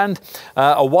of your hand,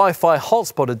 a Wi-Fi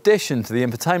hotspot addition to the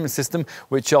infotainment system,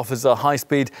 which offers a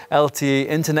high-speed LTE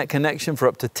internet connection for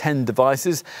up to 10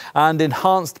 devices, and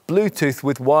enhanced Bluetooth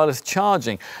with wireless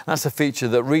charging. That's a feature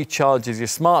that recharges your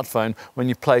smartphone when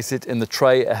you place it in the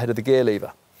tray ahead of the gear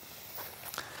lever.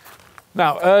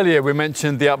 Now, earlier we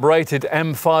mentioned the uprated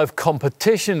M5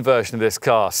 competition version of this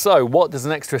car. So what does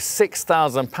an extra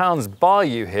 £6,000 buy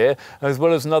you here, as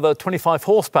well as another 25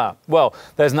 horsepower? Well,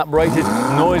 there's an uprated,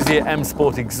 noisier M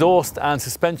Sport exhaust and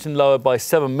suspension lowered by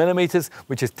 7mm,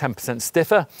 which is 10%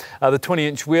 stiffer. The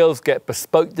 20-inch wheels get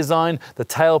bespoke design, the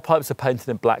tailpipes are painted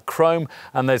in black chrome,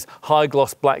 and there's high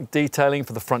gloss black detailing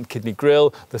for the front kidney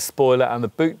grille, the spoiler and the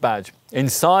boot badge.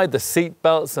 Inside, the seat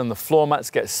belts and the floor mats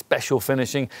get special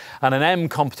finishing, and an M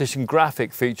competition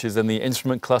graphic features in the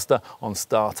instrument cluster on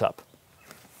startup.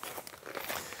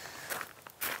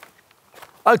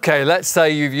 Okay, let's say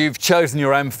you've chosen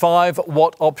your M5.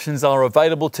 What options are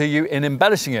available to you in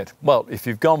embellishing it? Well, if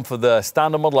you've gone for the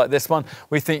standard model like this one,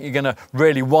 we think you're going to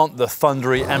really want the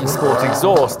thundery M Sport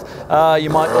exhaust.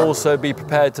 You might also be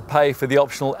prepared to pay for the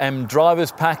optional M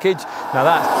Drivers package. Now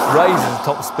that raises the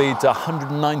top speed to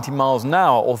 190 miles an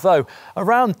hour, although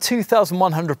around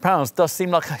 £2,100 does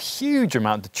seem like a huge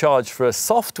amount to charge for a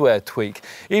software tweak,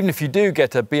 even if you do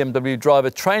get a BMW driver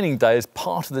training day as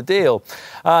part of the deal.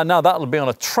 Now that'll be on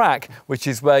a track, which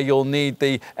is where you'll need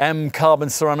the M carbon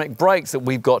ceramic brakes that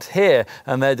we've got here,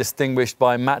 and they're distinguished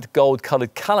by matte gold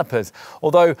coloured calipers.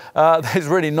 Although there's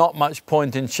really not much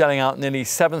point in shelling out nearly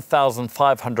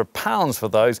 £7,500 for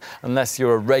those unless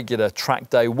you're a regular track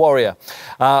day warrior.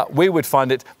 We would find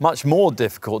it much more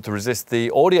difficult to resist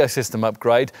the audio system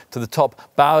upgrade to the top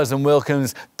Bowers &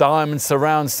 Wilkins Diamond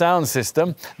Surround sound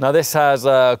system. Now this has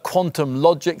a Quantum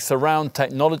Logic surround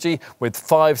technology with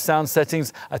 5 sound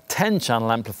settings, a 10-channel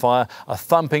amplifier, a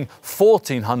thumping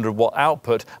 1400 watt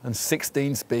output and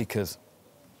 16 speakers.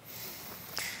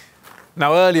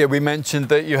 Now earlier we mentioned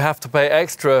that you have to pay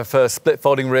extra for split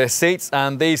folding rear seats,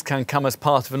 and these can come as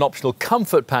part of an optional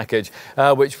comfort package,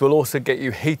 which will also get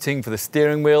you heating for the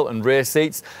steering wheel and rear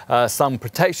seats, some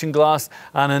protection glass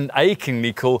and an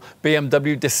achingly cool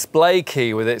BMW display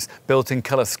key with its built-in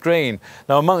colour screen.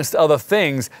 Now amongst other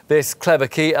things, this clever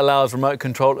key allows remote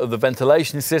control of the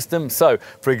ventilation system. So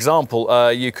for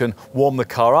example, you can warm the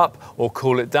car up or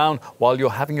cool it down while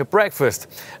you're having your breakfast,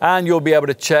 and you'll be able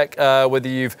to check whether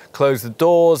you've closed the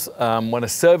doors, when a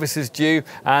service is due,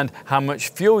 and how much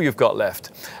fuel you've got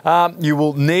left. You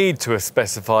will need to have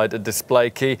specified a display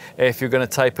key if you're going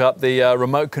to tape up the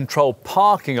remote control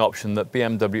parking option that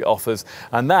BMW offers,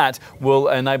 and that will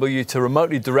enable you to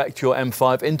remotely direct your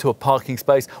M5 into a parking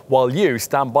space while you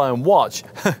stand by and watch.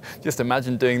 Just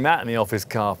imagine doing that in the office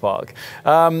car park.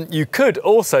 You could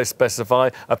also specify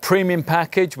a premium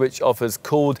package which offers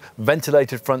cooled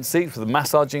ventilated front seats with a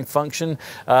massaging function,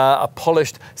 a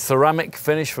polished ceramic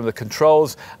finish from the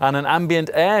controls, and an ambient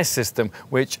air system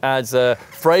which adds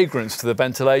fragrance to the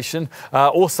ventilation.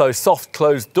 Also soft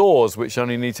closed doors which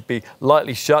only need to be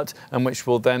lightly shut and which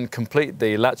will then complete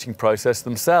the latching process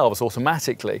themselves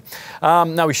automatically.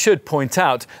 Now we should point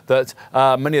out that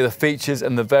many of the features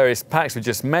in the various packs we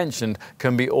just mentioned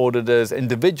can be ordered as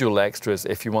individual extras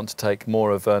if you want to take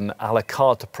more of an a la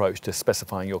carte approach to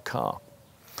specifying your car.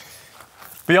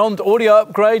 Beyond audio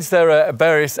upgrades, there are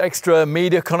various extra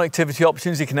media connectivity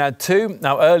options you can add too.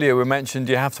 Now earlier we mentioned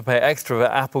you have to pay extra for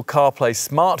Apple CarPlay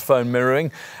smartphone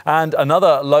mirroring, and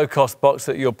another low-cost box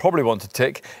that you'll probably want to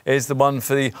tick is the one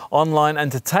for the online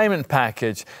entertainment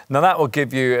package. Now that will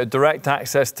give you direct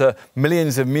access to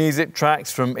millions of music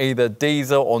tracks from either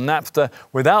Deezer or Napster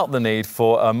without the need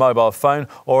for a mobile phone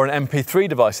or an MP3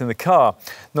 device in the car.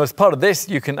 Now as part of this,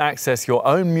 you can access your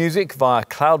own music via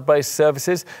cloud-based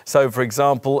services. So for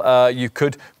example, you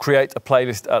could create a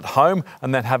playlist at home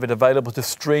and then have it available to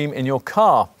stream in your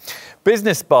car.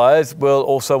 Business buyers will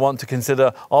also want to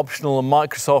consider optional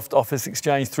Microsoft Office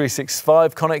Exchange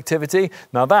 365 connectivity.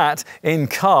 Now that, in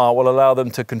car, will allow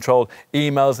them to control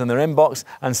emails in their inbox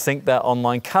and sync their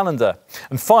online calendar.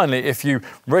 And finally, if you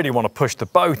really want to push the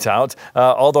boat out,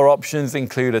 other options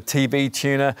include a TV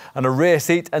tuner and a rear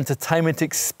seat entertainment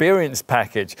experience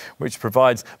package, which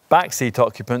provides backseat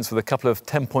occupants with a couple of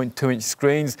 10.2-inch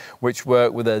screens which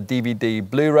work with a DVD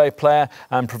Blu-ray player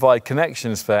and provide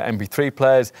connections for MP3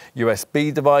 players,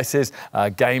 USB devices,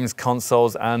 games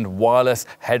consoles and wireless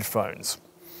headphones.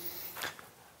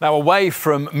 Now, away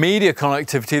from media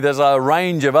connectivity, there's a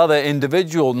range of other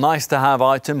individual nice-to-have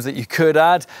items that you could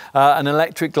add. An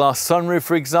electric glass sunroof,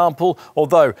 for example,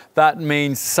 although that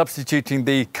means substituting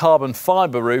the carbon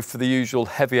fibre roof for the usual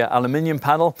heavier aluminium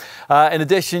panel. In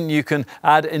addition, you can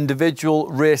add individual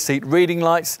rear seat reading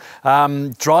lights.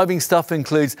 Driving stuff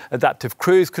includes adaptive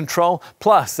cruise control,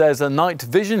 plus there's a night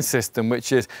vision system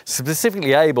which is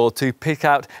specifically able to pick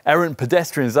out errant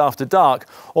pedestrians after dark,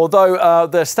 although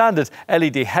the standard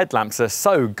LED headlamps are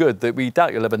so good that we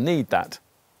doubt you'll ever need that.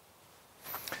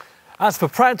 As for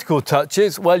practical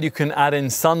touches, well, you can add in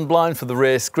sunblind for the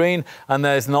rear screen, and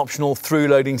there's an optional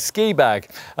through-loading ski bag.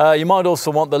 You might also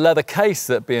want the leather case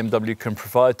that BMW can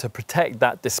provide to protect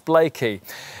that display key.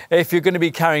 If you're going to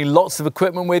be carrying lots of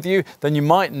equipment with you, then you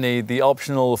might need the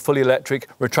optional fully electric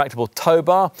retractable tow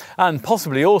bar, and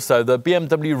possibly also the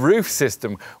BMW roof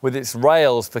system with its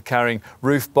rails for carrying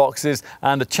roof boxes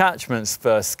and attachments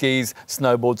for skis,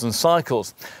 snowboards and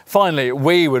cycles. Finally,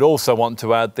 we would also want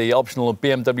to add the optional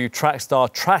BMW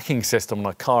Trackstar tracking system on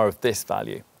a car of this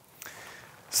value.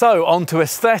 So, on to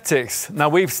aesthetics. Now,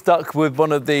 we've stuck with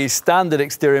one of the standard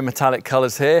exterior metallic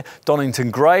colours here, Donington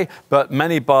Grey, but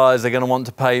many buyers are going to want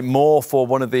to pay more for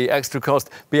one of the extra cost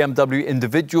BMW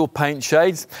individual paint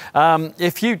shades.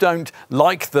 If you don't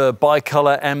like the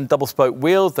bicolour M double spoke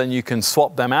wheels, then you can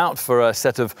swap them out for a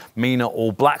set of meaner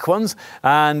all black ones.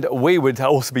 And we would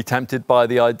also be tempted by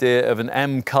the idea of an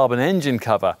M carbon engine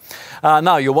cover.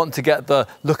 Now, you'll want to get the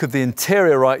look of the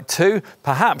interior right too,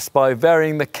 perhaps by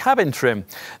varying the cabin trim.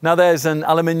 Now, there's an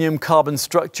aluminium carbon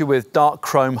structure with dark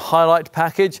chrome highlight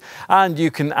package, and you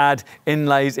can add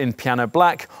inlays in piano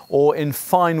black or in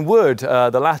fine wood,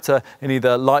 the latter in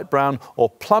either light brown or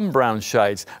plum brown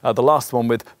shades, the last one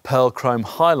with pearl chrome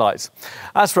highlights.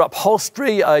 As for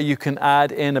upholstery, you can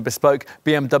add in a bespoke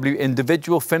BMW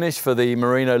individual finish for the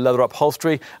merino leather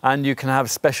upholstery, and you can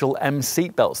have special M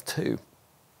seat belts too.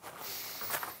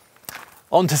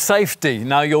 On to safety.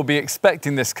 Now, you'll be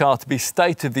expecting this car to be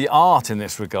state-of-the-art in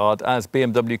this regard, as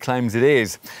BMW claims it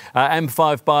is.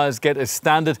 M5 buyers get as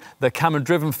standard the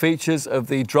camera-driven features of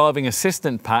the driving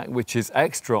assistant pack, which is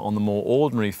extra on the more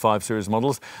ordinary 5 Series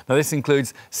models. Now, this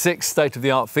includes 6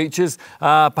 state-of-the-art features.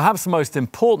 Perhaps the most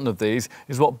important of these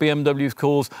is what BMW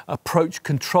calls approach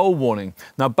control warning.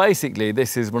 Now, basically,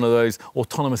 this is one of those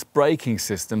autonomous braking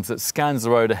systems that scans the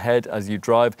road ahead as you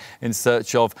drive in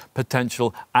search of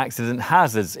potential accident hazards,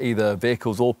 either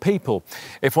vehicles or people.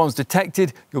 If one's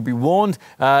detected, you'll be warned.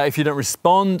 If you don't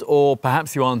respond, or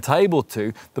perhaps you aren't able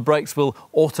to, the brakes will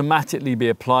automatically be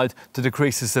applied to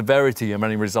decrease the severity of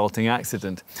any resulting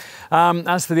accident.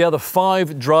 As for the other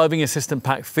 5 driving assistant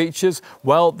pack features,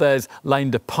 well, there's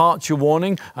lane departure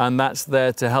warning, and that's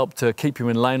there to help to keep you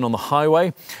in lane on the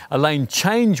highway. A lane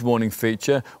change warning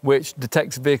feature, which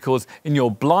detects vehicles in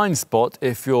your blind spot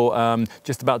if you're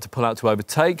just about to pull out to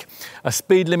overtake. A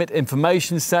speed limit information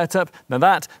setup. Now,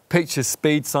 that pictures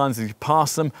speed signs as you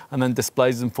pass them and then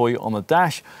displays them for you on the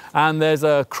dash. And there's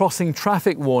a crossing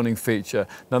traffic warning feature.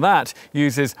 Now, that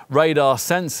uses radar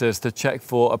sensors to check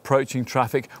for approaching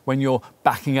traffic when you're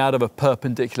backing out of a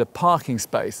perpendicular parking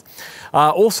space.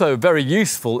 Also very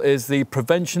useful is the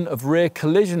prevention of rear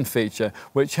collision feature,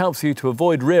 which helps you to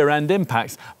avoid rear end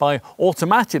impacts by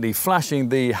automatically flashing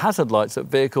the hazard lights at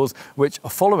vehicles which are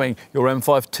following your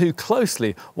M5 too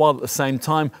closely, while at the same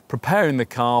time preparing the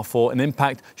car for an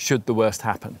impact should the worst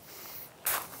happen.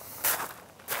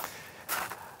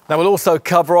 Now, we'll also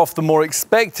cover off the more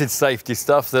expected safety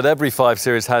stuff that every 5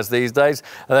 Series has these days.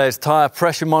 There's tyre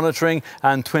pressure monitoring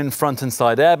and twin front and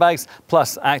side airbags,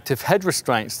 plus active head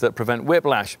restraints that prevent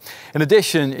whiplash. In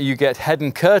addition, you get head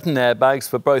and curtain airbags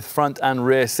for both front and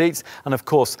rear seats, and of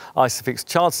course, ISOFIX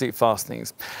child seat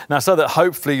fastenings. Now, so that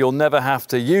hopefully you'll never have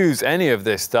to use any of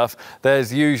this stuff,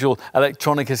 there's usual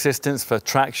electronic assistance for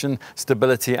traction,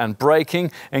 stability and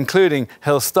braking, including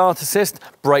hill start assist,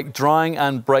 brake drying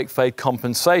and brake fade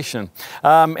compensation.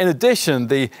 In addition,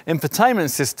 the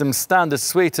infotainment system's standard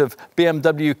suite of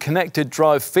BMW connected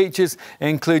drive features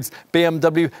includes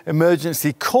BMW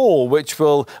Emergency Call, which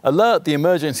will alert the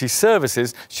emergency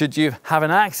services should you have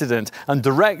an accident and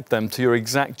direct them to your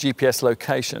exact GPS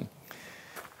location.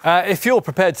 If you're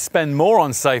prepared to spend more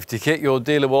on safety kit, your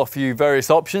dealer will offer you various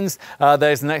options.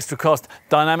 There's an extra cost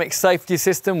dynamic safety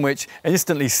system which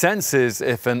instantly senses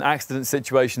if an accident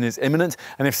situation is imminent,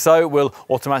 and if so, will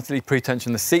automatically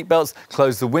pre-tension the seatbelts,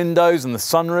 close the windows and the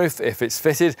sunroof if it's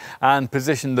fitted, and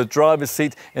position the driver's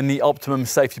seat in the optimum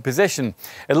safety position.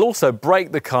 It'll also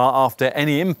brake the car after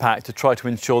any impact to try to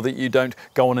ensure that you don't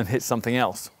go on and hit something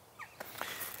else.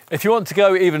 If you want to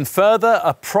go even further,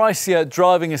 a pricier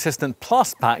Driving Assistant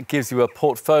Plus pack gives you a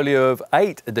portfolio of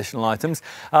 8 additional items.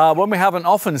 One we haven't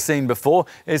often seen before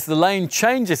is the Lane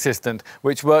Change Assistant,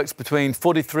 which works between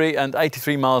 43 and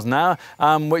 83 miles an hour,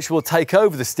 which will take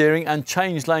over the steering and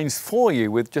change lanes for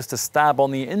you with just a stab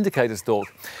on the indicator stalk.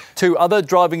 2 other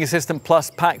Driving Assistant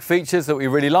Plus pack features that we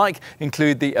really like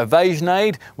include the Evasion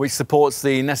Aid, which supports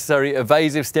the necessary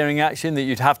evasive steering action that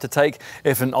you'd have to take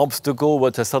if an obstacle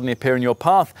were to suddenly appear in your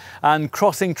path, and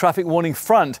Crossing Traffic Warning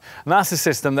Front. And that's a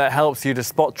system that helps you to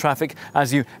spot traffic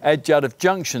as you edge out of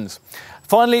junctions.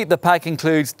 Finally, the pack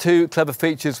includes 2 clever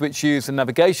features which use the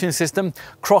navigation system.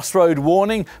 Crossroad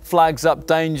Warning flags up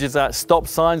dangers at stop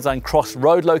signs and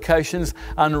crossroad locations,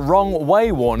 and Wrong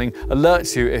Way Warning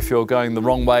alerts you if you're going the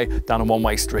wrong way down a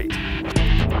one-way street.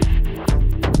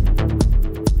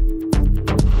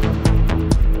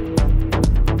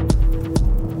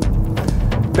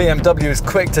 BMW is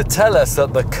quick to tell us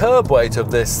that the curb weight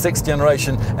of this 6th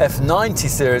generation F90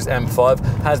 series M5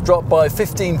 has dropped by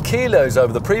 15 kilos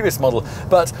over the previous model,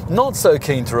 but not so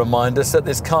keen to remind us that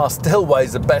this car still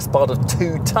weighs the best part of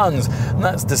 2 tons, and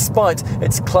that's despite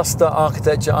its cluster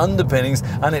architecture underpinnings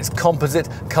and its composite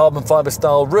carbon fibre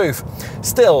style roof.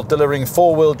 Still delivering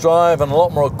 4-wheel drive and a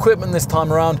lot more equipment this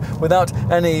time around without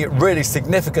any really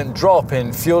significant drop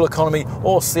in fuel economy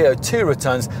or CO2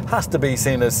 returns has to be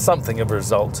seen as something of a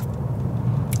result.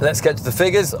 Let's get to the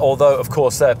figures, although of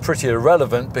course they're pretty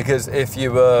irrelevant, because if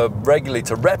you were regularly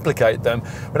to replicate them,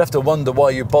 we'd have to wonder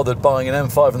why you bothered buying an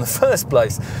M5 in the first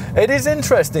place. It is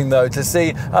interesting though to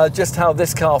see just how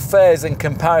this car fares in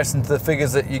comparison to the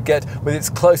figures that you get with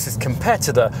its closest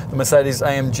competitor, the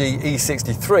Mercedes-AMG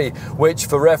E63, which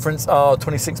for reference are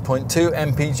 26.2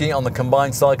 mpg on the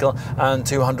combined cycle and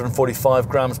 245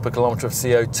 grams per kilometre of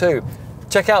CO2.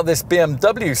 Check out this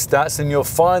BMW stats and you'll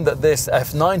find that this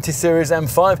F90 series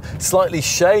M5 slightly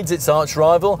shades its arch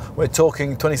rival. We're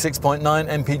talking 26.9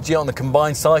 mpg on the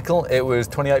combined cycle. It was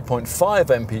 28.5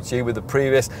 mpg with the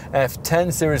previous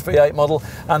F10 series V8 model,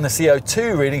 and the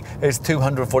CO2 reading is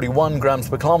 241 grams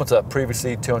per kilometre,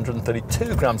 previously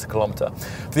 232 grams per kilometre.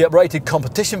 For the uprated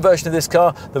competition version of this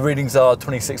car, the readings are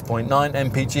 26.9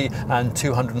 mpg and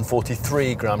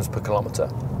 243 grams per kilometre.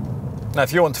 Now,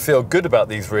 if you want to feel good about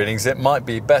these readings, it might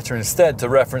be better instead to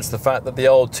reference the fact that the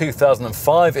old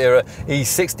 2005 era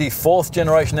E60 4th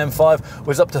generation M5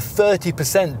 was up to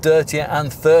 30% dirtier and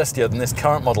thirstier than this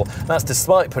current model. That's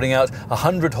despite putting out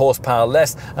 100 horsepower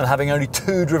less and having only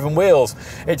 2 driven wheels.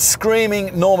 Its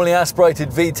screaming, normally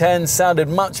aspirated V10 sounded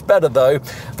much better though.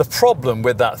 The problem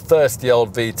with that thirsty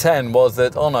old V10 was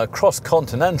that on a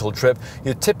cross-continental trip,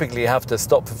 you'd typically have to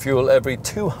stop for fuel every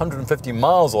 250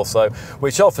 miles or so,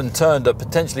 which often turned a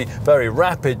potentially very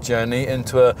rapid journey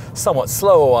into a somewhat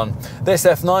slower one. This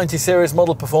F90 series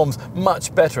model performs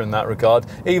much better in that regard,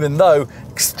 even though,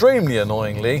 extremely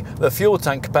annoyingly, the fuel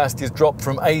tank capacity has dropped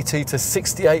from 80 to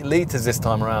 68 litres this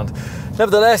time around.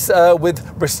 Nevertheless,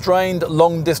 with restrained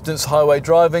long-distance highway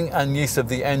driving and use of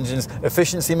the engine's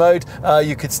efficiency mode,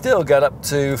 you could still get up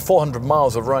to 400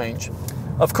 miles of range.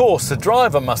 Of course, the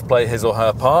driver must play his or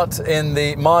her part. In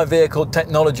the My Vehicle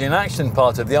Technology in Action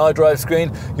part of the iDrive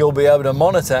screen, you'll be able to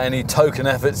monitor any token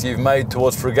efforts you've made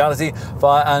towards frugality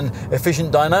via an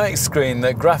efficient dynamics screen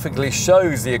that graphically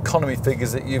shows the economy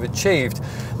figures that you've achieved.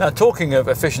 Now, talking of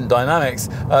efficient dynamics,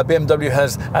 BMW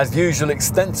has, as usual,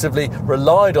 extensively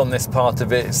relied on this part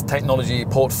of its technology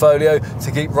portfolio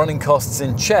to keep running costs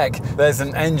in check. There's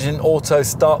an engine auto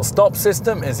start-stop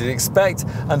system, as you'd expect,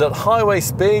 and at highway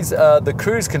speeds, the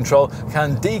cruise control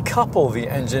can decouple the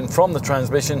engine from the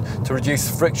transmission to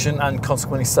reduce friction and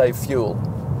consequently save fuel.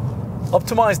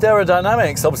 Optimised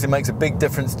aerodynamics obviously makes a big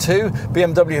difference too.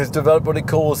 BMW has developed what it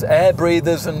calls air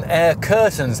breathers and air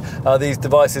curtains. These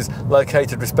devices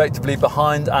located respectively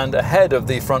behind and ahead of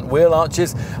the front wheel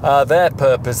arches. Their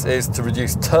purpose is to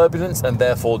reduce turbulence and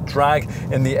therefore drag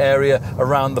in the area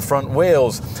around the front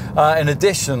wheels. In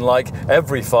addition, like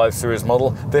every 5 Series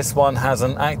model, this one has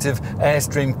an active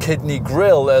Airstream kidney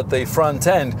grille at the front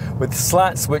end with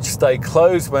slats which stay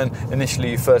closed when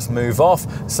initially you first move off,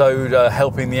 so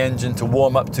helping the engine to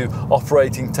warm up to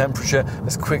operating temperature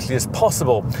as quickly as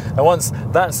possible. And once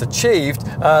that's achieved,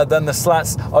 then the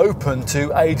slats open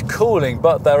to aid cooling,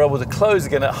 but they're able to close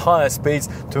again at higher speeds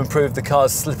to improve the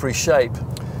car's slippery shape.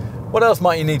 What else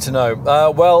might you need to know?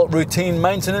 Well, routine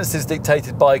maintenance is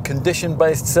dictated by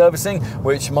condition-based servicing,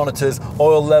 which monitors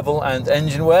oil level and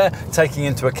engine wear, taking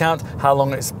into account how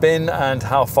long it's been and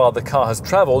how far the car has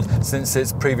travelled since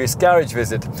its previous garage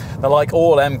visit. Now, like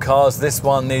all M cars, this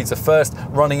one needs a first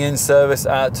running-in service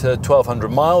at 1200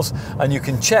 miles, and you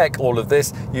can check all of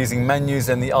this using menus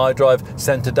in the iDrive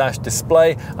centre dash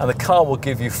display, and the car will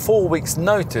give you 4 weeks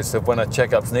notice of when a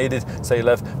check-up's needed, so you'll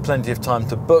have plenty of time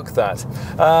to book that.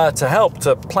 To help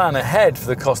to plan ahead for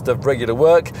the cost of regular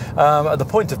work, at the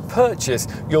point of purchase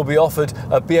you'll be offered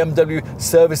a BMW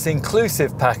service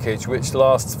inclusive package which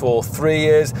lasts for 3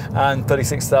 years and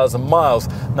 36,000 miles.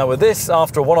 Now with this,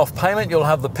 after a one-off payment, you'll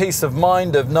have the peace of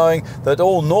mind of knowing that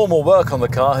all normal work on the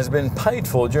car has been paid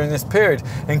for during this period,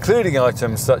 including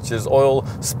items such as oil,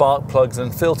 spark plugs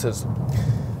and filters.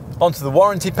 Onto the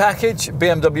warranty package,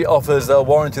 BMW offers a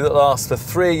warranty that lasts for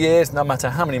 3 years, no matter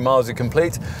how many miles you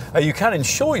complete. You can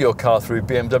insure your car through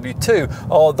BMW too,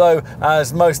 although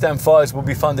as most M5s will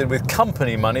be funded with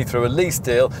company money through a lease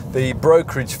deal, the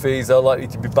brokerage fees are likely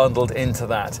to be bundled into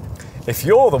that. If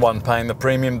you're the one paying the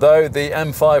premium though, the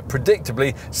M5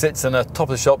 predictably sits in a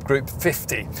top-of-the-shop group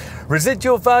 50.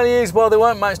 Residual values, well, they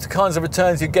won't match the kinds of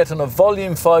returns you get on a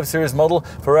Volume 5 Series model.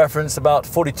 For reference, about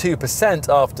 42%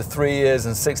 after 3 years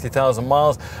and 60,000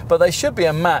 miles, but they should be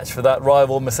a match for that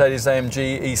rival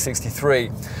Mercedes-AMG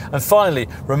E63. And finally,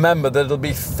 remember that it'll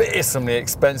be fearsomely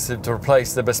expensive to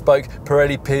replace the bespoke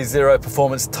Pirelli P0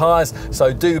 performance tyres,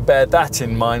 so do bear that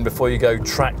in mind before you go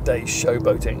track day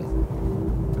showboating.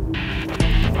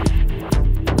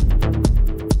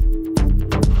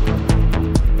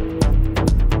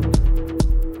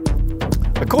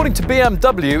 According to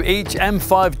BMW, each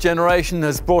M5 generation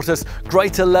has brought us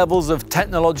greater levels of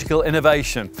technological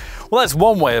innovation. Well, that's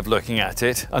one way of looking at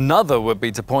it. Another would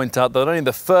be to point out that only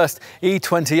the first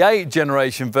E28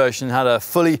 generation version had a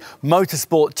fully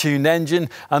motorsport-tuned engine,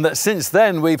 and that since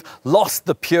then we've lost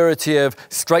the purity of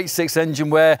straight-six engine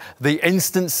wear, the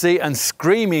instancy and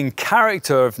screaming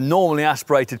character of normally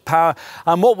aspirated power,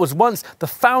 and what was once the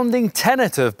founding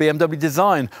tenet of BMW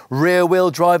design,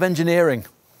 rear-wheel drive engineering.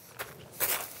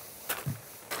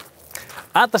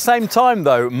 At the same time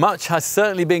though, much has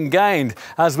certainly been gained,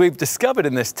 as we've discovered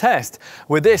in this test.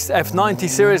 With this F90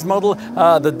 series model,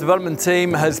 the development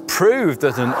team has proved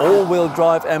that an all-wheel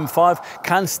drive M5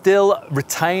 can still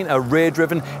retain a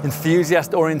rear-driven,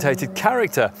 enthusiast-orientated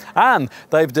character. And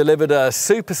they've delivered a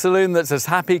super saloon that's as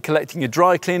happy collecting your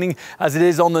dry cleaning as it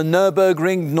is on the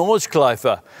Nürburgring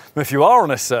Nordschleife. If you are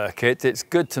on a circuit, it's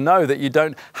good to know that you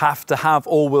don't have to have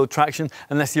all-wheel traction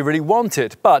unless you really want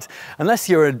it. But unless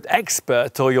you're an expert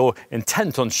or you're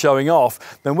intent on showing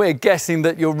off, then we're guessing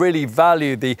that you'll really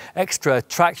value the extra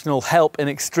tractional help in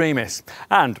extremis.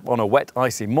 And on a wet,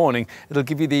 icy morning, it'll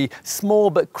give you the small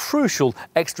but crucial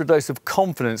extra dose of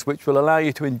confidence which will allow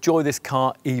you to enjoy this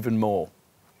car even more.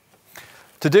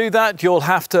 To do that, you'll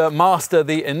have to master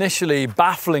the initially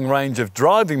baffling range of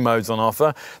driving modes on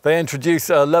offer. They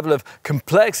introduce a level of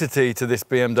complexity to this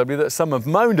BMW that some have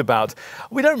moaned about.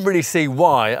 We don't really see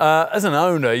why. As an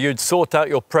owner, you'd sort out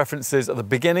your preferences at the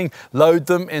beginning, load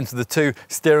them into the 2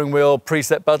 steering wheel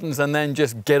preset buttons, and then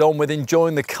just get on with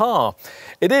enjoying the car.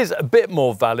 It is a bit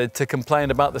more valid to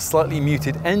complain about the slightly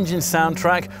muted engine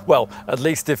soundtrack. Well, at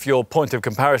least if your point of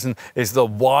comparison is the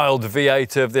wild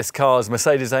V8 of this car's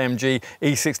Mercedes-AMG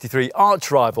E63 arch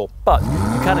rival. But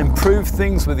you can improve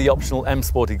things with the optional M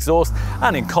Sport exhaust,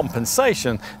 and in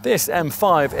compensation, this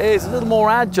M5 is a little more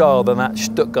agile than that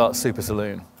Stuttgart Super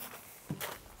Saloon.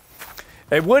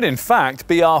 It would in fact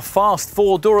be our fast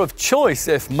 4-door of choice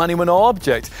if money were no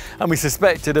object, and we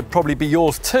suspect it'd probably be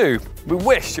yours too. We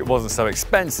wish it wasn't so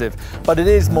expensive, but it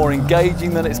is more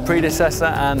engaging than its predecessor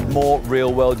and more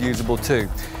real-world usable too.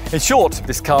 In short,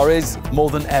 this car is, more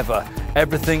than ever,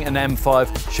 everything an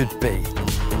M5 should be.